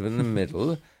is sort of in the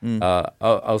middle.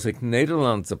 Als ik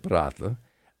Nederlands praat,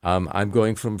 I'm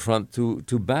going from front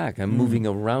to back. I'm moving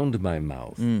around my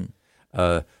mouth.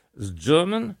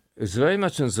 German is very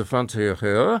much in the front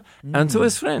here, and so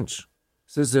is French.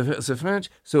 So the French.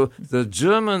 So the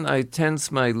German, I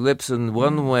tense my lips in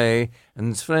one way,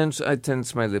 and French, I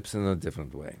tense my lips in a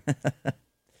different way.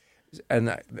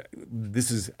 And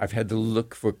I've had to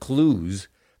look for clues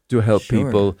to help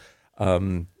people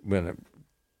when I'm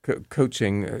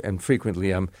coaching, and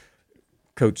frequently I'm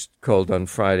coach called on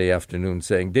Friday afternoon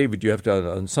saying, David, you have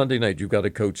to, on Sunday night, you've got to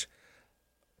coach.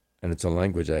 And it's a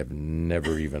language I have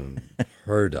never even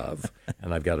heard of.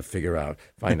 And I've got to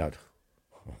find out.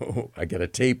 I get a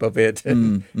tape of it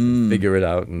and figure it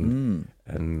out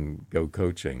and go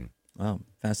coaching. Wow,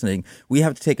 fascinating. We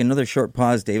have to take another short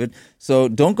pause, David. So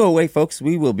don't go away, folks.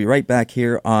 We will be right back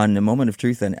here on A Moment of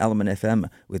Truth and Element FM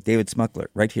with David Smuckler,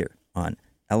 right here on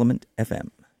Element FM.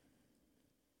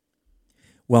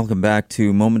 Welcome back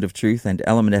to Moment of Truth and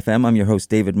Element FM. I'm your host,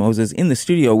 David Moses. In the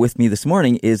studio with me this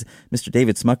morning is Mr.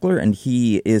 David Smuckler, and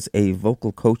he is a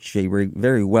vocal coach, a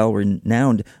very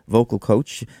well-renowned vocal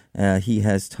coach. He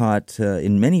has taught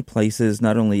in many places,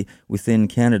 not only within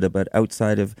Canada, but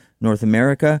outside of North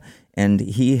America. And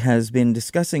he has been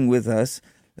discussing with us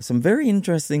some very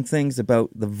interesting things about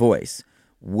the voice,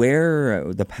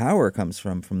 where the power comes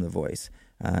from the voice.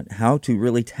 How to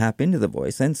really tap into the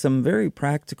voice, and some very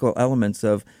practical elements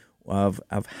of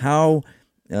how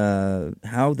the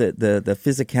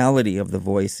physicality of the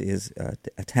voice is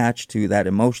attached to that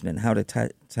emotion, and how to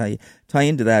tie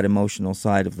into that emotional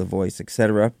side of the voice,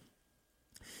 etc.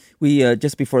 We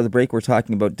just before the break, we're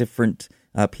talking about different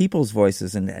people's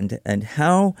voices and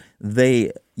how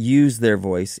they use their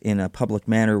voice in a public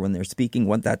manner when they're speaking,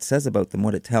 what that says about them,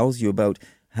 what it tells you about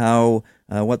how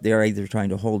what they're either trying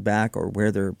to hold back or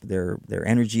where their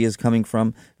energy is coming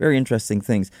from. Very interesting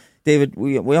things. David,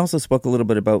 we also spoke a little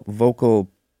bit about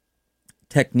vocal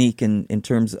technique in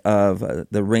terms of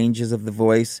the ranges of the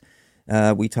voice.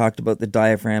 We talked about the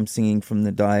diaphragm, singing from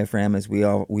the diaphragm, as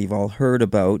we've all heard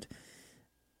about.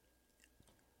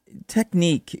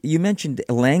 Technique, you mentioned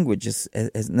language,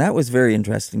 and that was very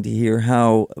interesting to hear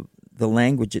how the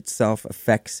language itself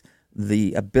affects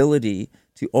the ability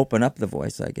to open up the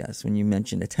voice, I guess. When you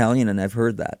mentioned Italian, and I've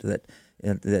heard that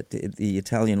the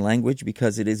Italian language,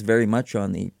 because it is very much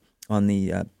on the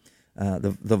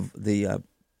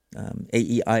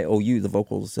A-E-I-O-U, the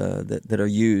vocals that are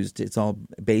used. It's all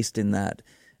based in that,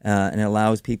 and it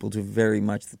allows people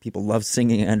people love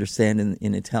singing and understand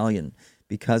in Italian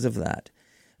because of that.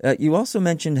 You also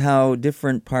mentioned how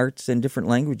different parts and different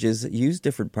languages use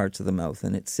different parts of the mouth,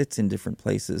 and it sits in different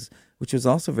places, which was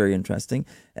also very interesting.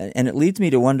 And it leads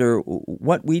me to wonder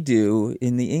what we do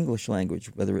in the English language,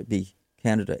 whether it be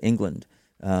Canada, England,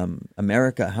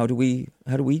 America. How do we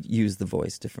use the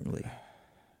voice differently?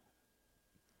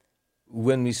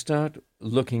 When we start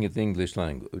looking at the English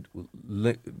language,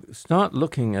 and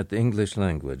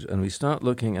we start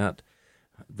looking at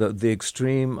the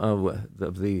extreme of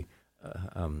the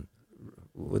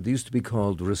what used to be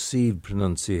called received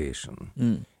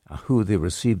pronunciation. Who they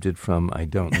received it from, I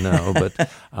don't know, but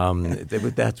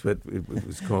that's what it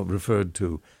was referred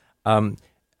to. And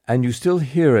you still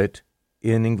hear it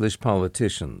in English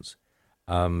politicians.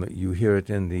 You hear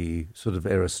it in the sort of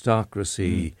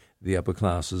aristocracy, the upper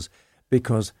classes,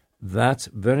 because that's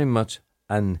very much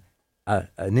an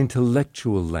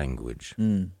intellectual language.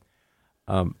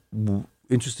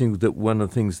 Interesting that one of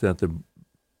the things that the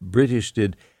British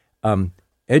did,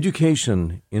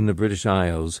 education in the British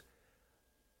Isles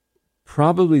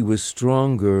probably was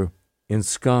stronger in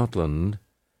Scotland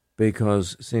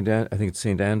because I think it's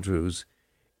St. Andrews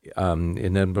in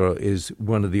Edinburgh is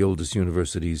one of the oldest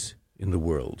universities in the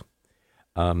world.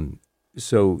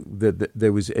 So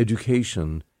there was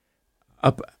education,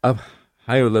 a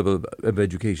higher level of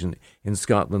education in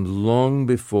Scotland long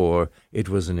before it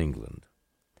was in England.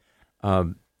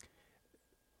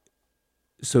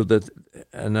 So that,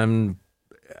 and I'm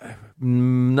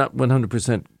not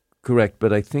 100% correct,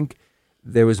 but I think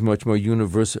there was much more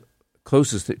universal,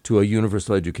 closest to a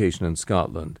universal education in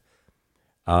Scotland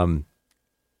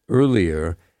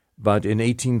earlier, but in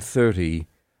 1830,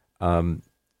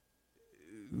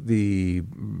 the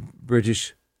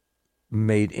British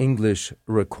made English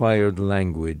required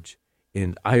language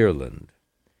in Ireland.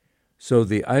 So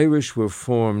the Irish were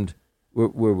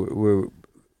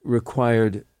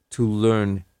required to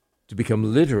learn to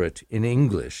become literate in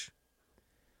English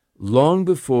long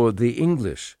before the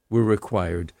English were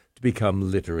required to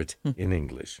become literate in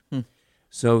English.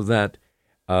 So that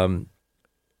when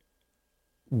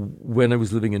I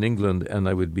was living in England and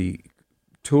I would be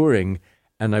touring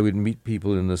and I would meet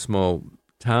people in the small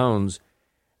towns,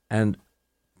 and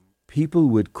people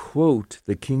would quote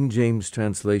the King James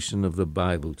translation of the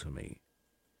Bible to me.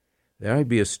 There I'd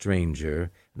be a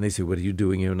stranger, and they say, "What are you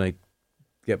doing here?" And I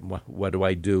get, "What do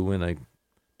I do?" And I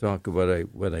talk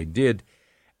about what I did,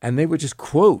 and they would just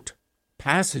quote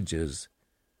passages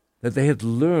that they had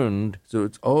learned. So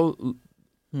it's all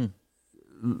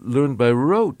learned by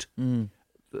rote.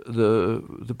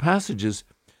 The passages.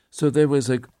 So there was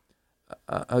a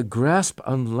grasp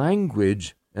on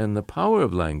language and the power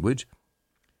of language,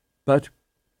 but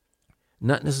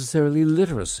not necessarily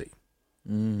literacy.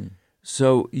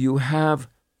 So you have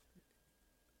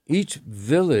each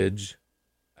village,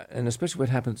 and especially what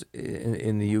happens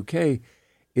in the UK,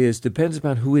 depends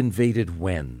upon who invaded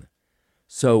when.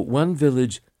 So one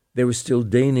village, there were still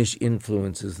Danish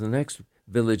influences. The next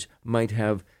village might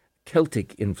have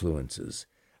Celtic influences.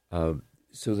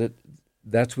 So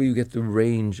that's where you get the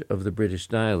range of the British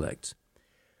dialects.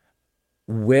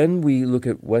 When we look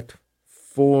at what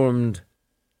formed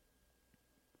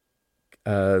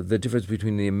the difference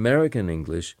between the American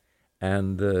English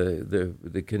and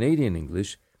the Canadian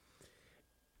English,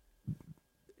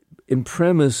 in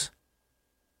premise,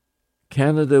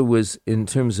 Canada was, in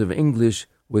terms of English,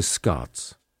 was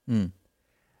Scots.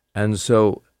 And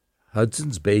so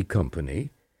Hudson's Bay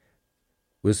Company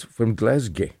was from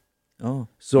Glasgow. Oh,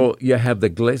 so you have the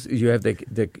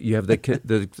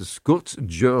Scots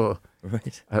jaw,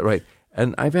 right, right.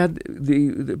 And I've had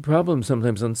the problem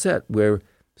sometimes on set where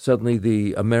suddenly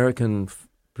the American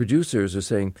producers are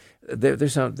saying they're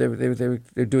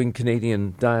doing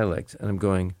Canadian dialect, and I'm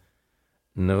going,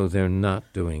 no, they're not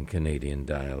doing Canadian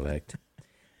dialect.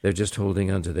 They're just holding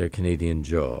onto their Canadian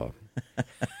jaw.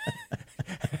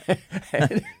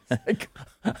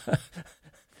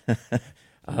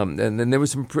 And then there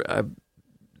was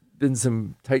been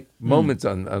some tight moments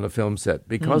on a film set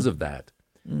because of that.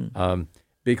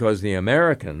 Because the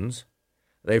Americans,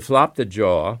 they flop the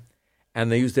jaw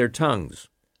and they use their tongues.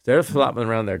 They're flopping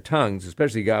around their tongues,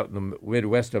 especially out in the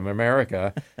Midwest of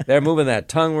America. They're moving that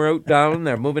tongue root down.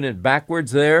 They're moving it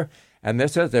backwards there. And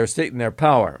they're stating their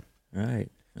power. Right.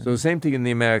 So the same thing in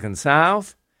the American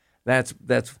South. That's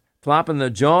flopping the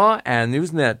jaw and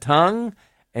using that tongue.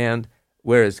 And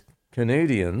whereas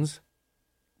Canadians,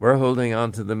 we're holding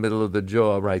on to the middle of the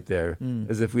jaw right there,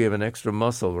 as if we have an extra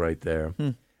muscle right there.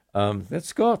 That's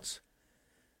Scots.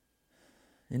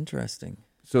 Interesting.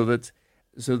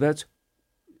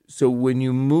 So when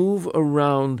you move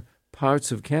around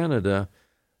parts of Canada,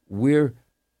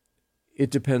 it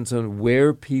depends on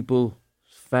where people's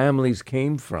families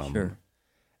came from. Sure.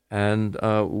 And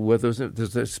whether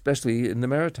especially in the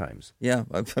Maritimes. Yeah,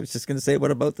 I was just going to say, what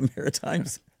about the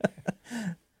Maritimes?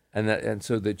 And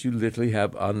so that you literally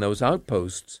have on those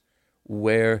outposts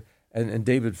where, and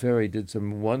David Ferry did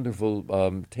some wonderful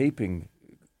taping,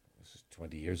 this is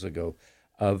 20 years ago,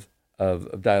 of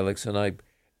dialects, and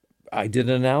I did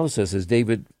an analysis as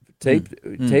David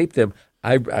taped them.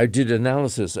 I did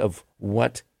analysis of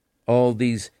what all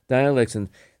these dialects, and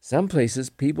some places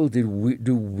people do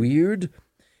weird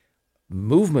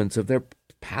movements of their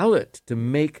palate to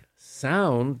make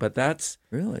sound, but that's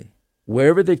really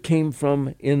wherever they came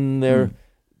from in their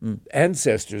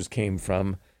ancestors came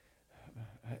from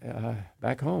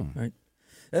back home. Right.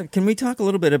 Can we talk a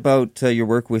little bit about your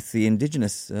work with the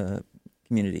Indigenous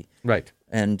community? Right.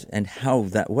 And how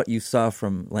what you saw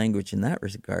from language in that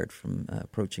regard from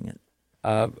approaching it.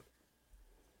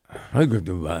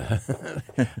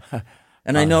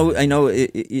 And I know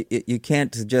you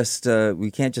can't just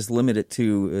we can't just limit it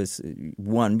to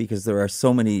one, because there are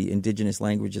so many Indigenous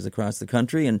languages across the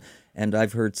country, and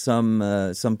I've heard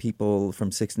some people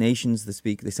from Six Nations that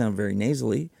speak. They sound very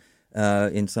nasally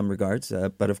in some regards,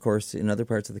 but of course in other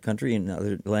parts of the country, in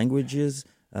other languages,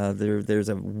 there's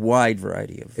a wide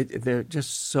variety of. There are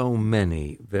just so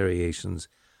many variations.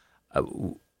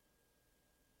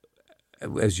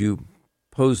 As you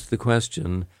posed the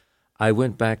question, I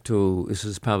went back to, this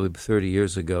is probably 30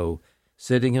 years ago,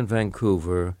 sitting in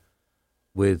Vancouver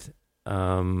with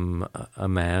a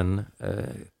man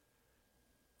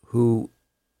who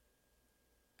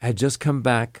had just come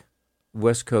back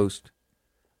West Coast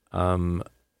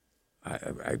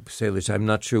I say this, I'm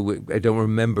not sure, I don't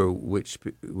remember which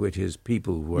his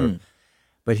people were,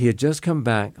 but he had just come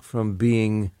back from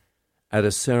being at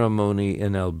a ceremony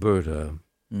in Alberta,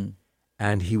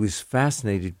 and he was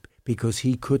fascinated because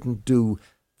he couldn't do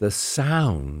the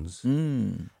sounds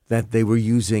that they were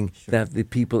using that the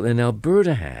people in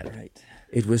Alberta had. Right.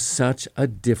 It was such a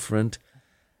different,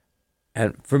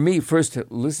 and for me, first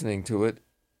listening to it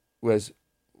was,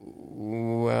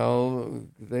 well,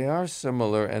 they are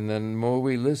similar, and then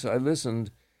more I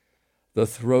listened, the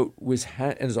throat was,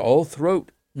 and it's all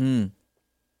throat.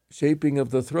 Shaping of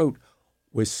the throat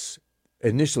was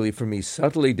initially for me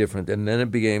subtly different, and then it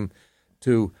became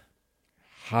to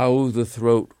how the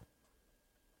throat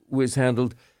was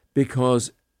handled,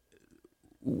 because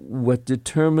what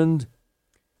determined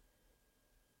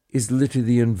is literally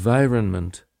the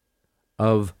environment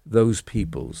of those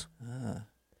peoples.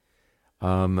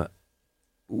 1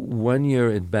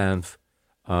 year at Banff,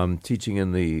 teaching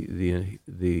in the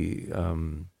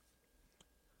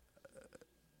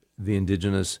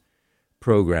Indigenous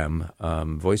program,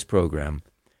 voice program,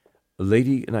 a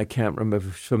lady, and I can't remember,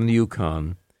 from the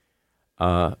Yukon,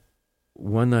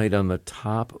 one night on the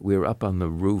top, we were up on the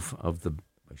roof of the,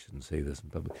 I shouldn't say this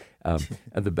in public,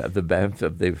 at the Banff,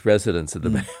 of the residence at the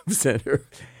Banff Center,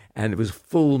 and it was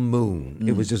full moon.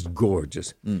 It was just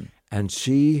gorgeous. And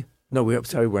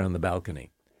we're on the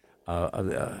balcony on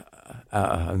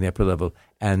the upper level,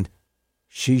 and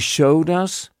she showed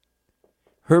us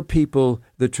her people.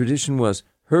 The tradition was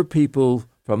her people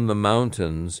from the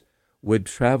mountains would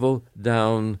travel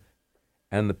down,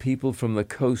 and the people from the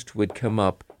coast would come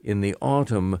up in the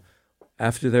autumn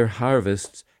after their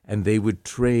harvests, and they would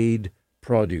trade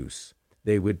produce.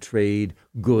 They would trade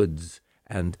goods,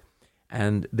 and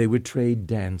they would trade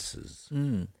dances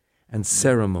and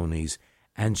ceremonies.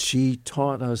 And she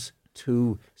taught us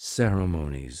 2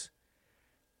 ceremonies.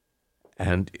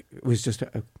 And it was just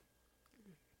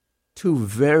 2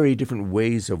 very different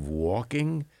ways of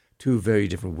walking, 2 very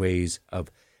different ways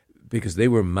of, because they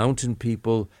were mountain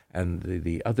people and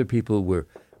the other people were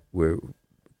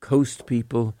coast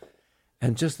people.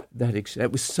 And just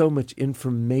that was so much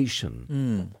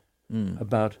information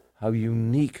about how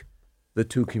unique the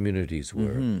 2 communities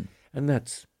were. And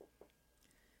that's...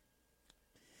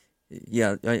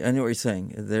 Yeah, I know what you're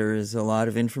saying. There is a lot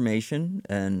of information,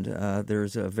 and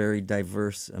there's a very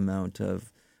diverse amount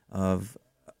of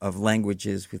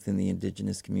languages within the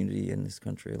Indigenous community in this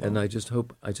country alone. And I just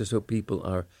hope people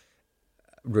are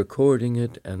recording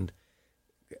it, and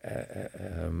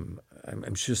I'm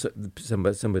sure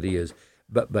somebody is.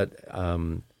 But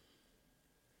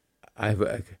I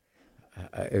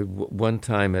one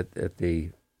time at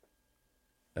the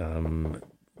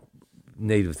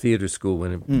Native Theatre School,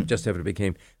 when it just after it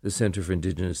became the Centre for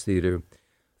Indigenous Theatre,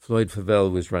 Floyd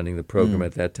Favell was running the program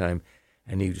at that time,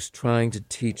 and he was trying to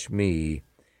teach me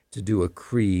to do a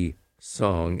Cree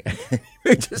song.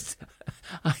 It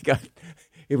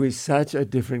was such a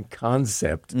different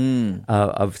concept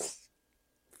of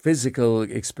physical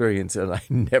experience, and I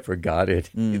never got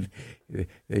it.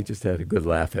 They just had a good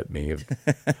laugh at me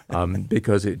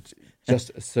because it's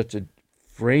just such a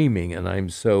framing, and I'm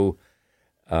so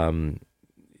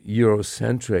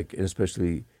Eurocentric,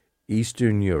 especially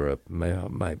Eastern Europe.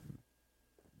 My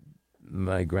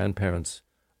grandparents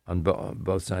on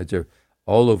both sides are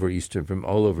all over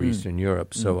Eastern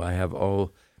Europe, so I have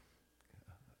all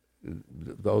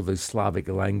the Slavic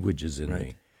languages in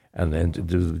me, and then to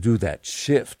do that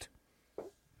shift.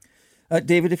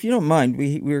 David, if you don't mind,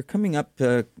 we're coming up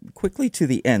quickly to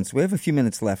the end, so we have a few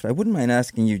minutes left. I wouldn't mind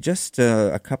asking you just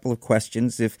a couple of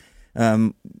questions, if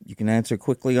you can answer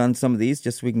quickly on some of these,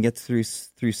 just so we can get through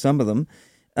some of them.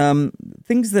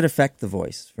 Things that affect the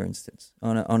voice, for instance,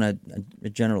 on a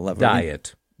general level.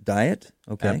 Diet?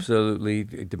 Okay. Absolutely,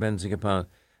 depending upon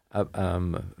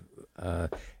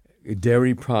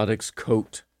dairy products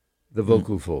coat the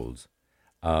vocal folds.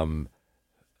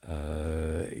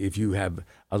 If you have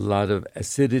a lot of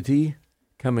acidity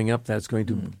coming up, that's going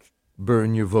to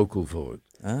burn your vocal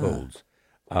folds.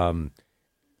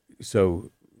 So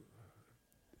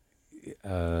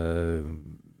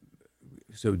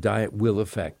diet will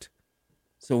affect.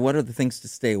 So what are the things to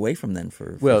stay away from then?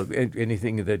 Well,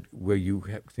 anything where you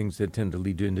have things that tend to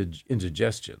lead to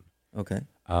indigestion. Okay.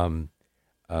 And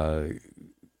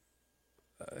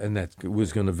that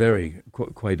was going to vary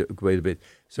quite a bit.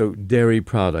 So dairy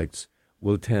products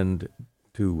will tend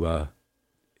to,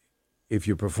 if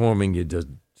you're performing, you just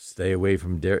stay away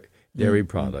from dairy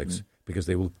products because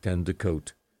they will tend to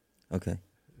coat. Okay.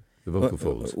 The vocal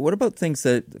folds. What about things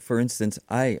that, for instance,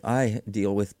 I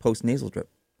deal with post-nasal drip,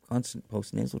 constant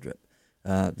post-nasal drip.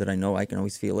 that I know I can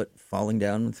always feel it falling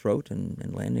down the throat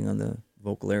and landing on the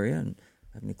vocal area and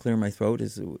having to clear my throat.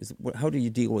 How do you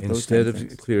deal with those Instead kind of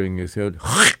things? clearing your throat,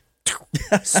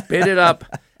 spit it up.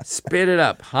 Spit it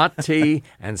up. Hot tea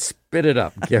and spit it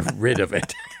up. Get rid of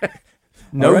it.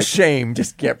 No right. shame.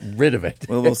 Just get rid of it.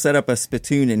 Well, we'll set up a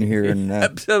spittoon in here and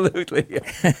Absolutely.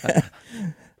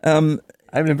 I'm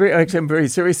very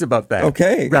serious about that.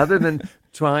 Okay. Rather than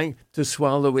trying to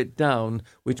swallow it down,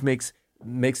 which makes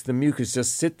the mucus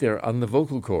just sit there on the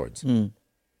vocal cords.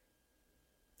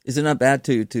 is it not bad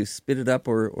to spit it up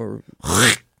or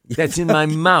That's in my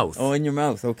mouth. Oh, in your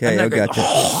mouth. Okay, I I'm not got you.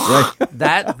 Right.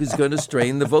 That is going to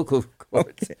strain the vocal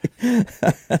cords.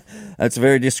 That's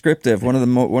very descriptive. One of the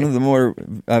more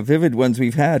vivid ones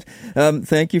we've had.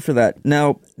 Thank you for that.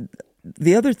 Now,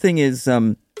 the other thing is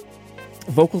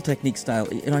vocal technique style.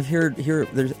 And I've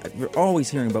we're always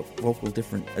hearing about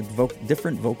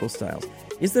different vocal styles.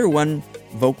 Is there one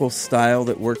vocal style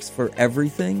that works for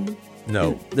everything?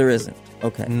 No. There isn't.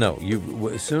 Okay. No.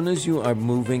 As soon as you are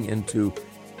moving into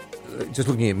just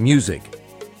looking at music,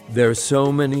 there are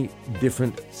so many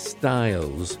different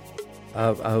styles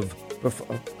of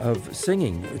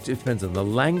singing. It depends on the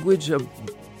language of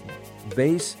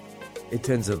base. It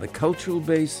depends on the cultural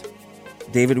base.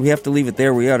 David, we have to leave it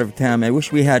there. We're out of time. I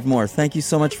wish we had more. Thank you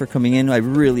so much for coming in. I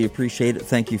really appreciate it.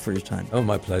 Thank you for your time. Oh,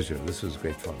 my pleasure. This was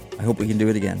great fun. I hope we can do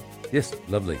it again. Yes,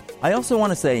 lovely. I also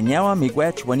want to say Nyawa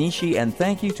Miigwech Wanishi and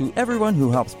thank you to everyone who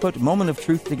helps put Moment of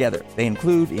Truth together. They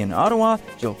include in Ottawa,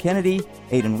 Jill Kennedy,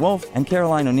 Aidan Wolf, and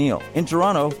Caroline O'Neill. In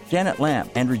Toronto, Janet Lamb,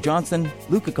 Andrew Johnson,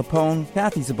 Luca Capone,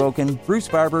 Kathy Zabokin, Bruce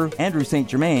Barber, Andrew St.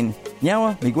 Germain,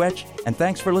 Nyawa Miigwech, and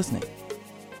thanks for listening.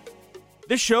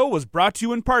 This show was brought to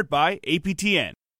you in part by APTN.